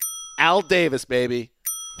 baby. Al Davis, baby.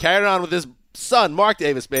 Carried on with his son, Mark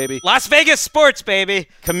Davis, baby. Las Vegas sports, baby.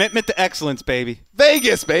 Commitment to excellence, baby.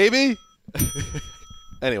 Vegas, baby.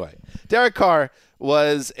 Anyway, Derek Carr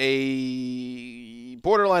was a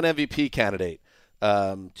borderline MVP candidate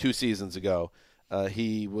 2 seasons ago.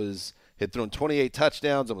 He had thrown 28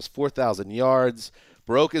 touchdowns, almost 4,000 yards,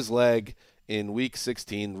 broke his leg in Week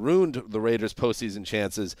 16, ruined the Raiders' postseason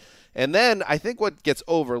chances. And then I think what gets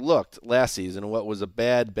overlooked last season, and what was a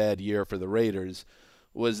bad year for the Raiders,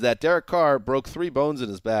 was that Derek Carr broke 3 bones in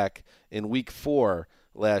his back in Week 4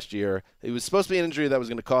 last year. It was supposed to be an injury that was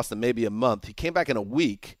going to cost him maybe a month. He came back in a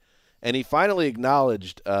week, and he finally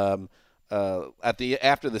acknowledged after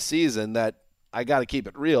the season that I got to keep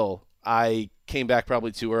it real. I came back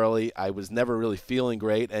probably too early. I was never really feeling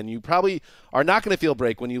great, and you probably are not going to feel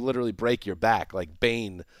great when you literally break your back, like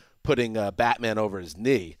Bane putting Batman over his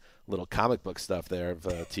knee. Little comic book stuff there if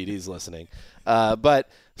TD's listening. But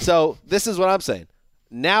so this is what I'm saying.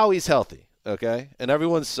 Now he's healthy, okay? And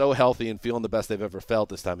everyone's so healthy and feeling the best they've ever felt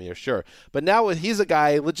this time of year, sure. But now he's a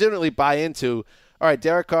guy I legitimately buy into, all right,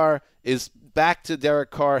 Derek Carr is back to Derek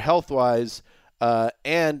Carr health-wise,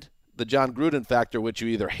 and the John Gruden factor, which you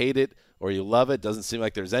either hate it or you love it. Doesn't seem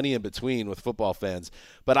like there's any in between with football fans.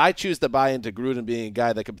 But I choose to buy into Gruden being a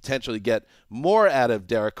guy that could potentially get more out of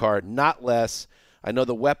Derek Carr, not less. I know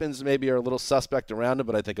the weapons maybe are a little suspect around him,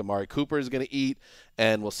 but I think Amari Cooper is going to eat,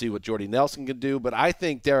 and we'll see what Jordy Nelson can do. But I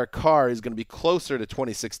think Derek Carr is going to be closer to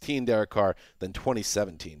 2016 Derek Carr than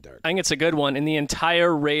 2017 Derek Carr. I think it's a good one. In the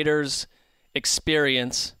entire Raiders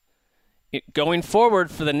experience, going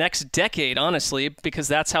forward for the next decade, honestly, because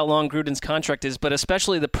that's how long Gruden's contract is, but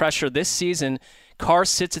especially the pressure this season, Carr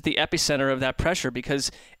sits at the epicenter of that pressure because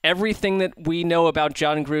everything that we know about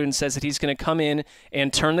John Gruden says that he's going to come in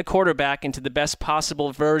and turn the quarterback into the best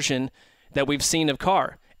possible version that we've seen of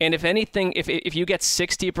Carr. And if anything, if you get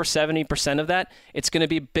 60 or 70% of that, it's going to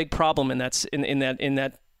be a big problem in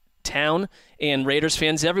that town and Raiders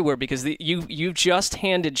fans everywhere because you just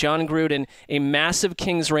handed John Gruden a massive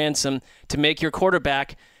king's ransom to make your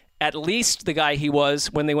quarterback at least the guy he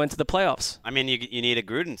was when they went to the playoffs. I mean, you need a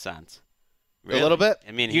Gruden-sance. Really? A little bit.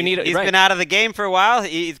 I mean, he's been out of the game for a while.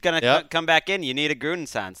 He's going to come back in. You need a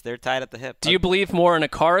Gruden-sance. They're tied at the hip. Do you believe more in a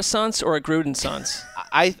Carr-a-sance or a Gruden-sance?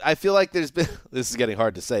 I feel like there's been – this is getting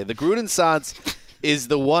hard to say. The Gruden-sance is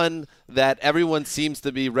the one that everyone seems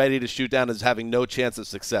to be ready to shoot down as having no chance of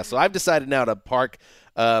success. So I've decided now to park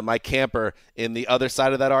my camper in the other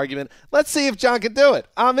side of that argument. Let's see if John can do it.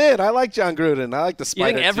 I'm in. I like John Gruden. I like the Spider.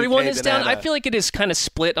 You think everyone is down? I feel like it is kind of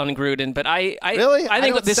split on Gruden, but I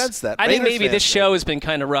don't sense that. I think maybe this show has been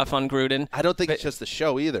kind of rough on Gruden. I don't think it's just the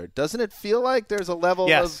show either. Doesn't it feel like there's a level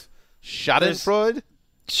of Schadenfreude?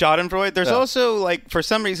 Schadenfreude. There's also, like, for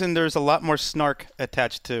some reason, there's a lot more snark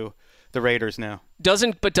attached to the Raiders now.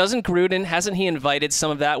 Doesn't Gruden, hasn't he invited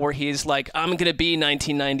some of that where he's like, I'm going to be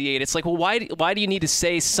 1998? It's like, well, why do you need to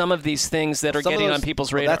say some of these things that are getting on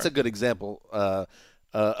people's radar? That's a good example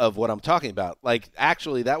of what I'm talking about. Like,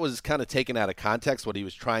 actually, that was kind of taken out of context, what he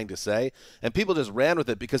was trying to say, and people just ran with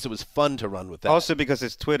it because it was fun to run with that. Also because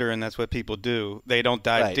it's Twitter, and that's what people do. They don't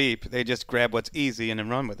dive deep. They just grab what's easy and then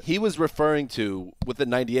run with it. He was referring to, with the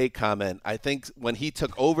 98 comment, I think when he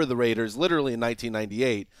took over the Raiders, literally in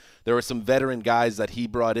 1998, there were some veteran guys that he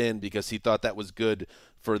brought in because he thought that was good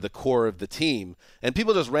for the core of the team. And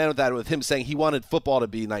people just ran with that with him saying he wanted football to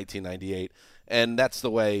be 1998. And that's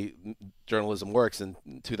the way journalism works in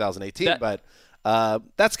 2018. But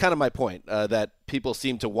that's kind of my point, that people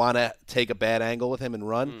seem to want to take a bad angle with him and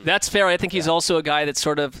run. That's fair. I think he's also a guy that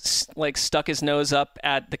sort of like stuck his nose up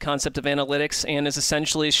at the concept of analytics and has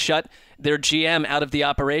essentially shut their GM out of the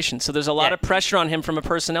operation. So there's a lot of pressure on him from a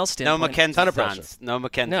personnel standpoint. No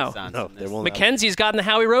McKenzie. McKenzie's gotten the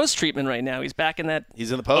Howie Rose treatment right now. He's back in that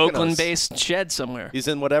he's in the Poconos. Oakland-based shed somewhere. He's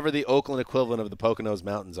in whatever the Oakland equivalent of the Poconos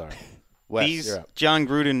Mountains are. Wes, these John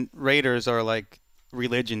Gruden Raiders are like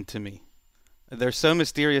religion to me. They're so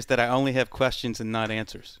mysterious that I only have questions and not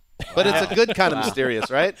answers. But it's a good kind of mysterious,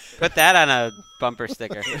 right? Put that on a bumper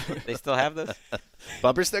sticker. They still have those?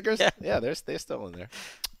 Bumper stickers? Yeah, they're still in there.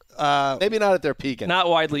 Maybe not at their peak. Not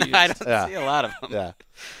widely used. I don't see a lot of them. Yeah.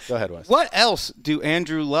 Go ahead, Wes. What else do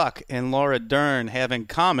Andrew Luck and Laura Dern have in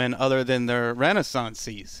common other than their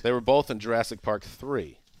Renaissances? They were both in Jurassic Park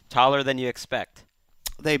 3. Taller than you expect.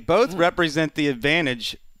 They both represent the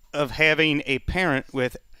advantage of having a parent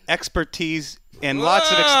with expertise and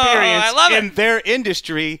lots of experience I love in it. their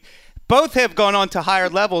industry. Both have gone on to higher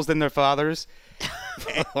levels than their fathers.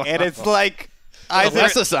 And it's like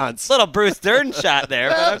Renaissance. Little Bruce Dern shot there,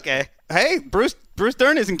 but okay. Hey, Bruce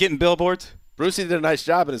Dern isn't getting billboards. Brucey did a nice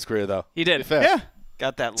job in his career, though. He did. Fair. Yeah.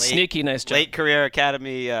 Got that late Sneaky nice job. late career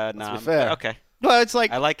Academy nom. fair. Okay. Well, it's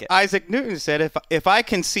like I like it. Isaac Newton said, if I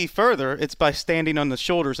can see further, it's by standing on the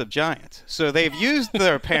shoulders of giants. So they've used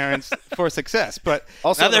their parents for success. But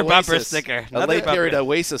Also, Another an bumper Oasis, sticker. A Another late bumper. period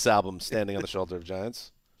Oasis album, Standing on the Shoulder of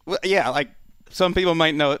Giants. well, yeah, like some people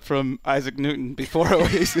might know it from Isaac Newton before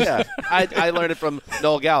Oasis. Yeah. I learned it from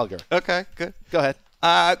Noel Gallagher. Okay, good. Go ahead.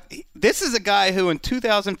 This is a guy who in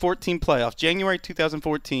 2014 playoffs, January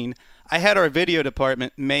 2014, I had our video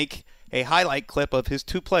department make a highlight clip of his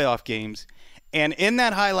 2 playoff games. And in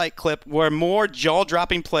that highlight clip were more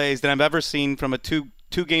jaw-dropping plays than I've ever seen from a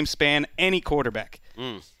two-game span, any quarterback.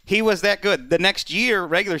 He was that good. The next year,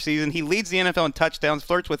 regular season, he leads the NFL in touchdowns,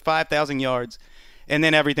 flirts with 5,000 yards, and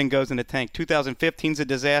then everything goes in the tank. 2015's a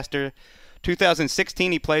disaster.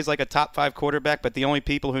 2016, he plays like a top 5 quarterback, but the only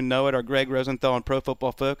people who know it are Greg Rosenthal and Pro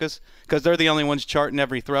Football Focus because they're the only ones charting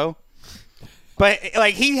every throw. But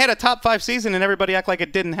like he had a top 5 season, and everybody act like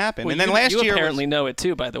it didn't happen. Well, and then you, last you year apparently know it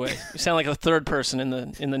too. By the way, you sound like a third person in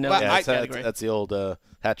the know Well, Yeah, category. that's the old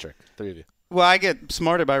hat trick. 3 of you. Well, I get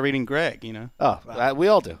smarter by reading Greg, you know. Oh, we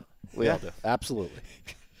all do. We all do. Absolutely.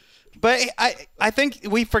 But I think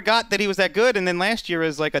we forgot that he was that good, and then last year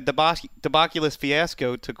is like a debaculous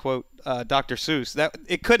fiasco, to quote Dr. Seuss. That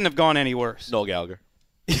it couldn't have gone any worse. Noel Gallagher.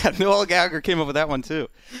 Yeah, Noel Gallagher came up with that one too.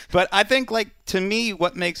 But I think, like, to me,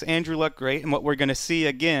 what makes Andrew Luck great and what we're going to see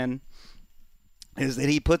again is that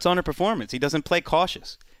he puts on a performance. He doesn't play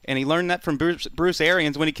cautious. And he learned that from Bruce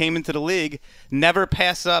Arians when he came into the league. Never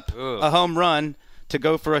pass up a home run to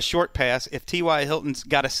go for a short pass. If T.Y. Hilton's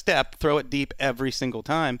got a step, throw it deep every single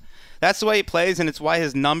time. That's the way he plays, and it's why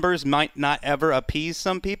his numbers might not ever appease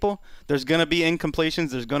some people. There's going to be incompletions.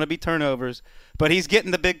 There's going to be turnovers. But he's getting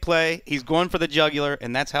the big play. He's going for the jugular,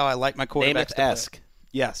 and that's how I like my quarterbacks to play. Namath-esque.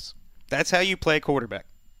 Yes. That's how you play quarterback.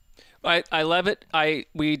 I love it.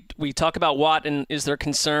 We talk about Watt, and is there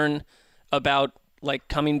concern about like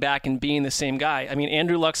coming back and being the same guy? I mean,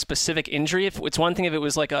 Andrew Luck's specific injury, if it's one thing if it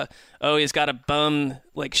was like he's got a bum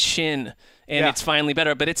like shin and it's finally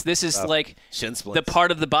better, but this is like Shin splints. the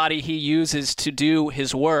part of the body he uses to do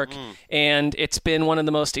his work, and it's been one of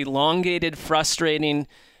the most elongated, frustrating,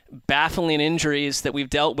 baffling injuries that we've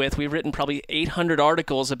dealt with. We've written probably 800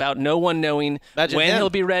 articles about no one knowing Imagine when him. he'll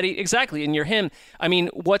be ready. Exactly, and you're him. I mean,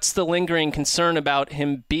 what's the lingering concern about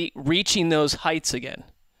him reaching those heights again?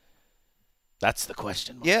 That's the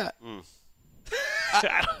question. Yeah.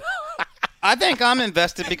 I think I'm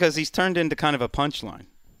invested because he's turned into kind of a punchline.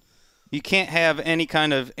 You can't have any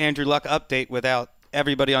kind of Andrew Luck update without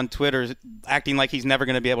everybody on Twitter acting like he's never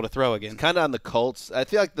going to be able to throw again. Kind of on the Colts. I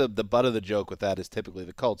feel like the butt of the joke with that is typically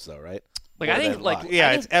the Colts, though, right? Like More I think than like Luck.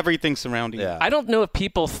 Yeah, it's everything surrounding Yeah. it. I don't know if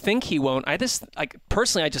people think he won't. I just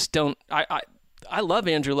personally, I just don't. I love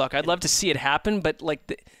Andrew Luck. I'd love to see it happen, but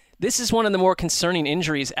like this is one of the more concerning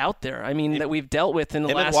injuries out there. I mean, that we've dealt with in the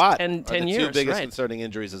Him and last Watt 10 are the years. two biggest Right. concerning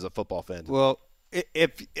injuries as a football fan. Well,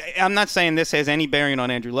 if I'm not saying this has any bearing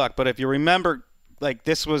on Andrew Luck, but if you remember, like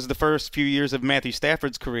this was the first few years of Matthew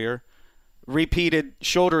Stafford's career, repeated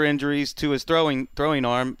shoulder injuries to his throwing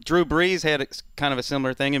arm. Drew Brees had kind of a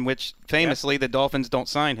similar thing in which famously the Dolphins don't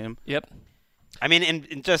sign him. Yep. I mean,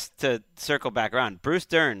 and just to circle back around, Bruce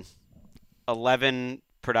Dern, 11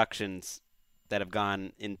 productions that have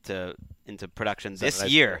gone into production this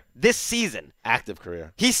year, this season. Active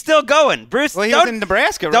career. He's still going. Bruce, Well, he was in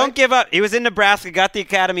Nebraska, right? Don't give up. He was in Nebraska, got the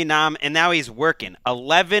Academy nom, and now he's working.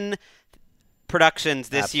 11 productions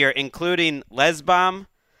this year, including Les Baum,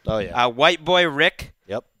 Oh, yeah. White Boy Rick,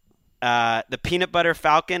 Yep. the Peanut Butter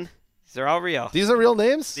Falcon. These are all real. These are real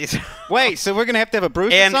names? These are Wait, so we're going to have a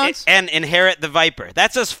Bruce Renaissance? and Inherit the Viper.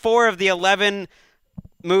 That's just 4 of the 11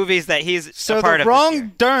 movies that he's So a part the of. wrong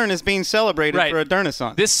Dern is being celebrated Right. for a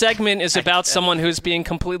Dernissance. This segment is about someone who's being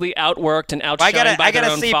completely outworked and I outshined by their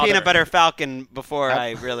gotta own see father. Peanut Butter Falcon before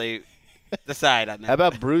I really decide on that. How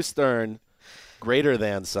about Bruce Stern, greater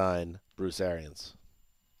than sign Bruce Arians?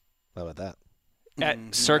 How about that?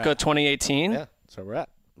 At circa 2018. Yeah, that's where we're at,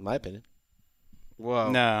 in my opinion.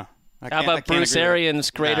 Whoa. No. How about Bruce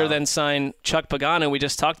Arians greater than sign Chuck Pagano? We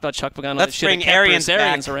just talked about Chuck Pagano. Let's They should've bring kept Arians Bruce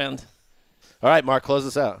Arians back. around. All right, Mark, close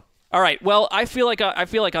us out. All right. Well, I feel like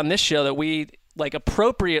on this show that we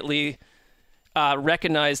appropriately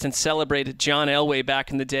recognized and celebrated John Elway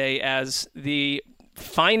back in the day as the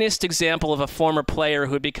finest example of a former player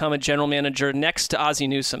who had become a general manager next to Ozzie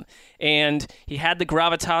Newsome. And he had the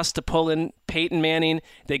gravitas to pull in Peyton Manning.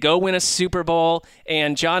 They go win a Super Bowl,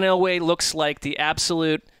 and John Elway looks like the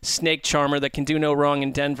absolute snake charmer that can do no wrong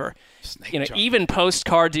in Denver. Even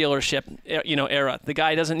post-car dealership, era. The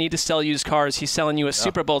guy doesn't need to sell used cars. He's selling you a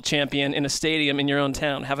Super Bowl champion in a stadium in your own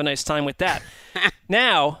town. Have a nice time with that.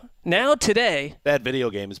 Now today, bad video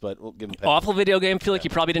games, but we'll give him awful video game. Feel like you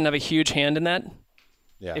probably didn't have a huge hand in that.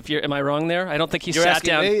 Yeah. Am I wrong there? I don't think he You're sat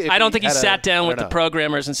down. asking me I don't think he sat down with I the don't know.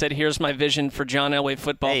 programmers and said, "Here's my vision for John Elway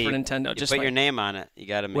football Hey, for Nintendo." you Just put like, your name on it. You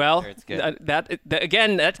got to make well, sure it's good.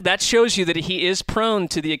 that shows you that he is prone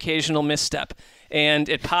to the occasional misstep, and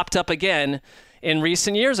it popped up again in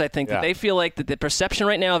recent years. I think that they feel like that the perception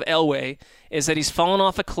right now of Elway is that he's fallen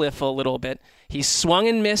off a cliff a little bit. He's swung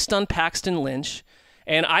and missed on Paxton Lynch.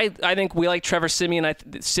 And I think we like Trevor Siemian.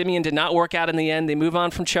 Siemian did not work out in the end. They move on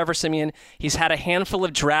from Trevor Siemian. He's had a handful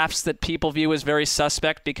of drafts that people view as very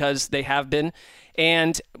suspect because they have been.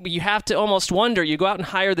 And you have to almost wonder, you go out and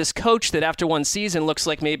hire this coach that after one season looks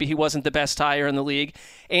like maybe he wasn't the best hire in the league.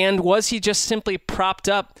 And was he just simply propped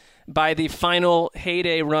up by the final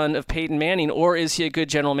heyday run of Peyton Manning, or is he a good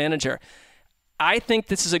general manager? I think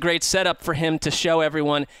this is a great setup for him to show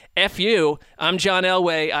everyone, F you, I'm John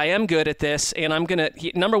Elway, I am good at this, and I'm going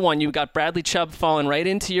to, number one, you've got Bradley Chubb falling right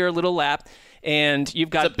into your little lap, and you've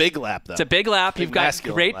got... It's a big lap, though. It's a big lap. You've got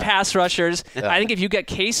great pass rushers. Yeah. I think if you get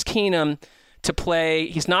Case Keenum to play,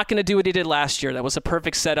 he's not going to do what he did last year. That was a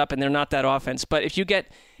perfect setup, and they're not that offense. But if you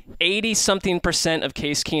get 80-something% of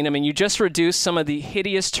Case Keenum, and you just reduce some of the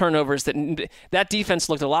hideous turnovers, that defense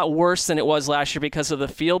looked a lot worse than it was last year because of the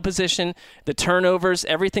field position, the turnovers,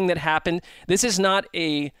 everything that happened. This is not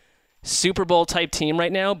a Super Bowl type team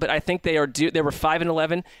right now, but I think they are due. They were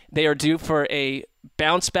 5-11. They are due for a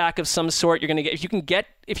bounce back of some sort. You're going to get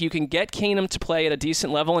if you can get Keenum to play at a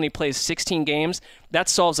decent level and he plays 16 games, that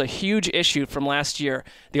solves a huge issue from last year.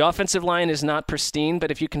 The offensive line is not pristine, but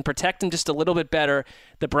if you can protect him just a little bit better,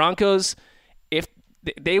 the Broncos, if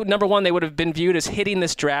they number one, they would have been viewed as hitting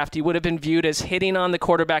this draft. He would have been viewed as hitting on the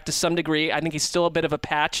quarterback to some degree. I think he's still a bit of a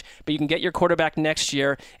patch, but you can get your quarterback next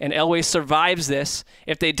year, and Elway survives this.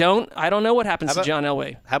 If they don't, I don't know what happens to John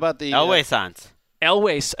Elway. How about the Elway-sans?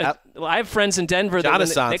 Elway. I have friends in Denver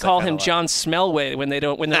that they call him John Smellway when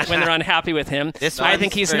they're unhappy with him. I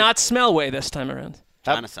think he's not Smellway this time around.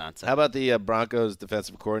 How about the Broncos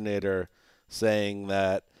defensive coordinator saying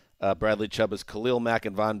that Bradley Chubb is Khalil Mack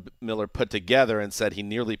and Von Miller put together and said he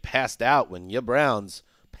nearly passed out when your Browns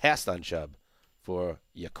passed on Chubb for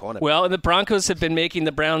your cornerback? Well, the Broncos have been making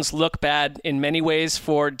the Browns look bad in many ways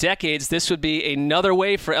for decades. This would be another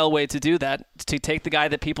way for Elway to do that, to take the guy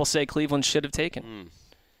that people say Cleveland should have taken.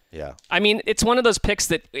 Yeah. I mean, it's one of those picks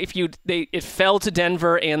that it fell to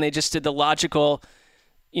Denver and they just did the logical,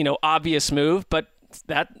 obvious move, but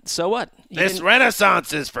so what? This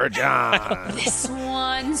Renaissance is for John. This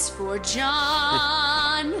one's for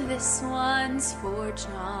John. This one's for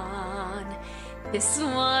John. This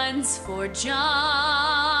one's for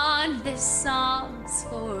John. This song's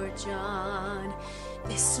for John.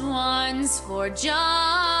 This one's for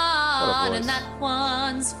John. And that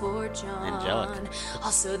one's for John. Angelic.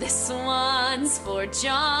 Also, this one's for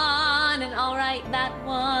John. And alright, that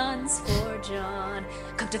one's for John.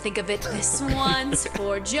 Come to think of it, this one's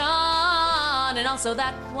for John. And also,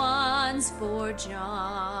 that one's for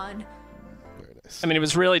John. I mean, it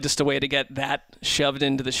was really just a way to get that shoved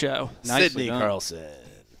into the show. Sidney Carlson.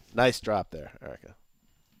 Nice drop there, Erica.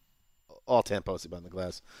 All Tamposi behind the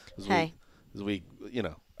glass. Hey.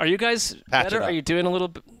 Are you guys better? Are you doing a little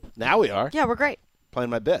bit? Now we are. Yeah, we're great. Playing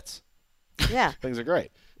my bits. Yeah. Things are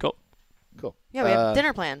great. Cool. Yeah, we have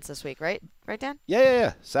dinner plans this week, right? Right, Dan?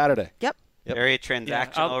 Yeah. Saturday. Yep. Very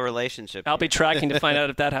transactional relationship. I'll be tracking to find out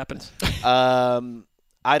if that happens.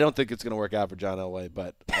 I don't think it's going to work out for John Elway,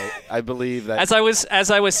 but I believe that. As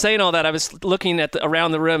I was saying all that, I was looking at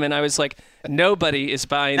around the room, and I was like, nobody is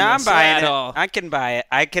buying this I'm buying at it. all. I can buy it.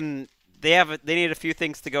 They need a few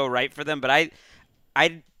things to go right for them, but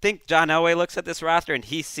I think John Elway looks at this roster and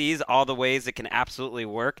he sees all the ways it can absolutely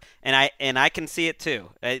work, and I can see it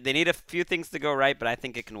too. They need a few things to go right, but I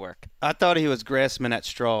think it can work. I thought he was grasping at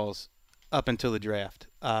straws up until the draft.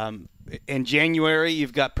 In January,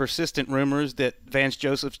 you've got persistent rumors that Vance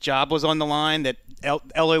Joseph's job was on the line, that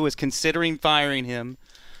Elway was considering firing him.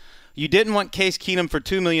 You didn't want Case Keenum for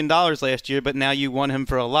 $2 million last year, but now you want him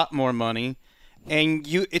for a lot more money. And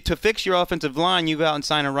to fix your offensive line, you go out and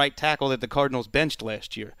sign a right tackle that the Cardinals benched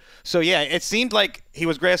last year. So, yeah, it seemed like he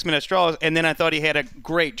was grasping at straws, and then I thought he had a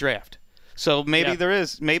great draft. So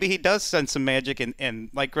maybe he does sense some magic, and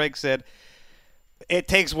like Greg said, it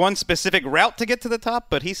takes one specific route to get to the top,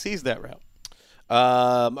 but he sees that route.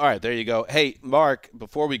 All right, there you go. Hey, Mark,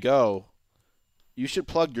 before we go, you should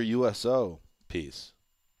plug your USO piece.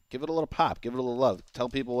 Give it a little pop. Give it a little love. Tell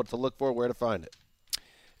people what to look for, where to find it.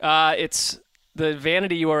 It's the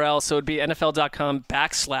vanity URL, so it would be NFL.com/.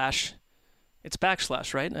 It's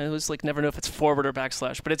backslash, right? I always never know if it's forward or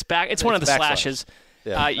backslash, but it's one of the slashes.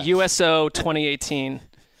 Yeah, USO 2018.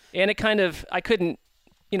 And it kind of, I couldn't,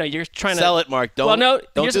 you're trying to sell it, Mark. Don't do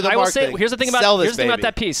the I will Mark say, thing. here's the thing about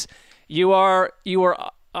that piece. You are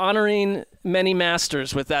honoring many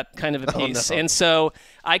masters with that kind of a piece. Oh, no. And so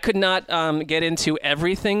I could not get into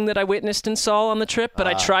everything that I witnessed and saw on the trip, but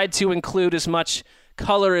I tried to include as much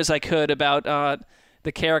color as I could about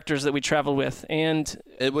the characters that we traveled with.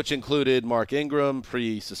 Which included Mark Ingram,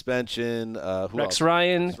 pre-suspension. Rex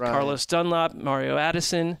Ryan, Carlos Dunlap, Mario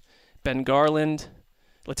Addison, Ben Garland,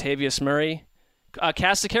 Latavius Murray.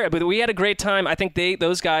 Cast of characters, but we had a great time. I think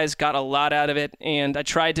those guys got a lot out of it, and I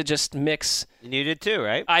tried to just mix. And you did too,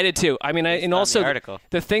 right? I did too. I mean, and also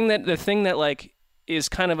the thing that is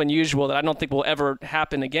kind of unusual that I don't think will ever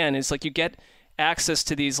happen again is you get access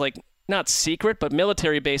to these not secret but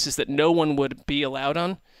military bases that no one would be allowed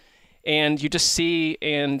on, and you just see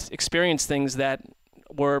and experience things that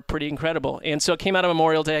were pretty incredible. And so it came out of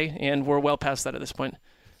Memorial Day, and we're well past that at this point.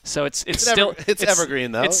 So it's still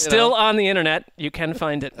evergreen though. It's still on the internet. You can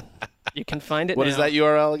find it. You can find it. What is that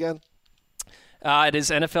URL again? It is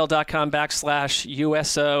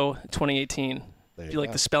NFL.com/USO 2018. I feel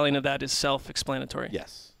like the spelling of that is self-explanatory.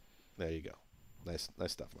 Yes. There you go. Nice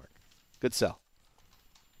stuff, Mark. Good sell.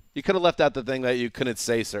 You could have left out the thing that you couldn't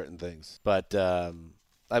say certain things, but that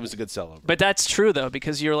was a good sell over. But that's true though,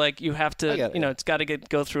 because you're you have to, it's got to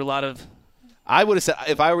go through a lot of. I would have said,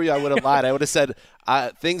 if I were you, I would have lied. I would have said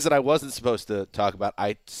things that I wasn't supposed to talk about.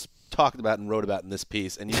 I talked about and wrote about in this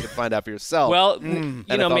piece, and you can find out for yourself. Well,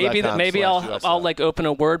 maybe I'll open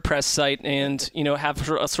a WordPress site and have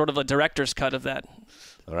a sort of a director's cut of that.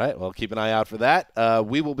 All right. Well, keep an eye out for that.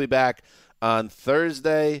 We will be back on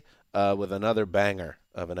Thursday with another banger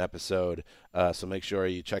of an episode. So make sure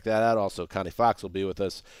you check that out. Also, Connie Fox will be with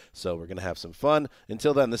us, so we're going to have some fun.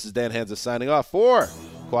 Until then, this is Dan Hanzus signing off for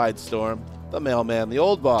Quiet Storm, the mailman, the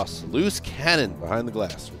old boss, loose cannon behind the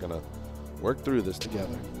glass. We're going to work through this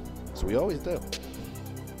together. So we always do.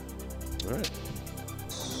 All right.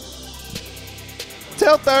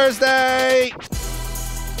 Till Thursday!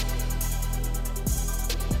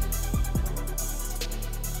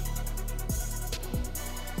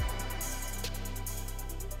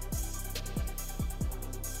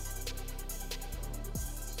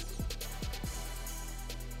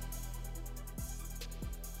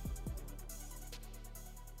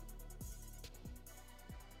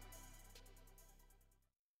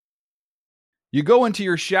 You go into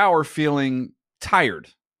your shower feeling tired,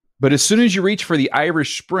 but as soon as you reach for the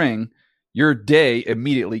Irish Spring, your day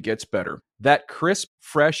immediately gets better. That crisp,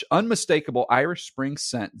 fresh, unmistakable Irish Spring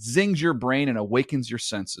scent zings your brain and awakens your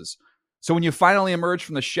senses. So when you finally emerge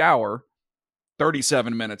from the shower,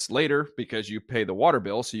 37 minutes later, because you pay the water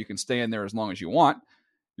bill so you can stay in there as long as you want,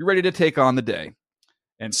 you're ready to take on the day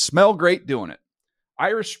and smell great doing it.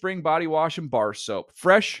 Irish Spring Body Wash and Bar Soap.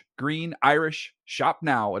 Fresh, green, Irish. Shop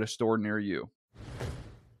now at a store near you.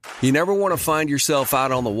 You never want to find yourself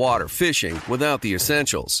out on the water fishing without the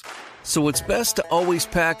essentials. So it's best to always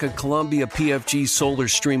pack a Columbia PFG Solar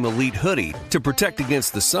Stream Elite hoodie to protect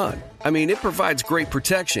against the sun. I mean, it provides great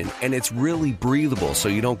protection, and it's really breathable so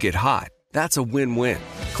you don't get hot. That's a win-win.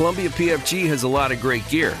 Columbia PFG has a lot of great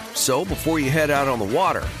gear. So before you head out on the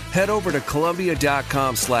water, head over to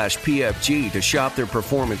Columbia.com/PFG to shop their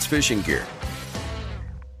performance fishing gear.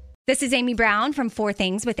 This is Amy Brown from 4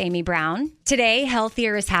 Things with Amy Brown. Today,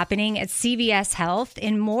 healthier is happening at CVS Health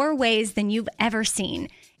in more ways than you've ever seen.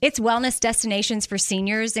 It's wellness destinations for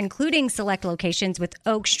seniors, including select locations with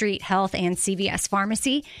Oak Street Health and CVS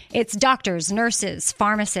Pharmacy. It's doctors, nurses,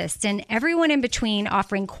 pharmacists, and everyone in between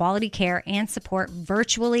offering quality care and support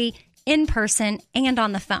virtually, in person, and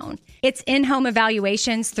on the phone. It's in-home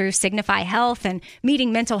evaluations through Signify Health and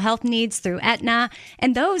meeting mental health needs through Aetna.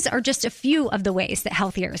 And those are just a few of the ways that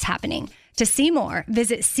healthier is happening. To see more,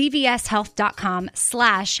 visit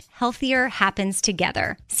cvshealth.com/healthier happens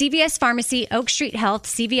together. CVS Pharmacy, Oak Street Health,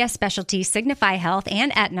 CVS Specialty, Signify Health,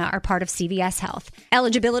 and Aetna are part of CVS Health.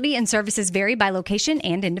 Eligibility and services vary by location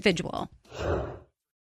and individual.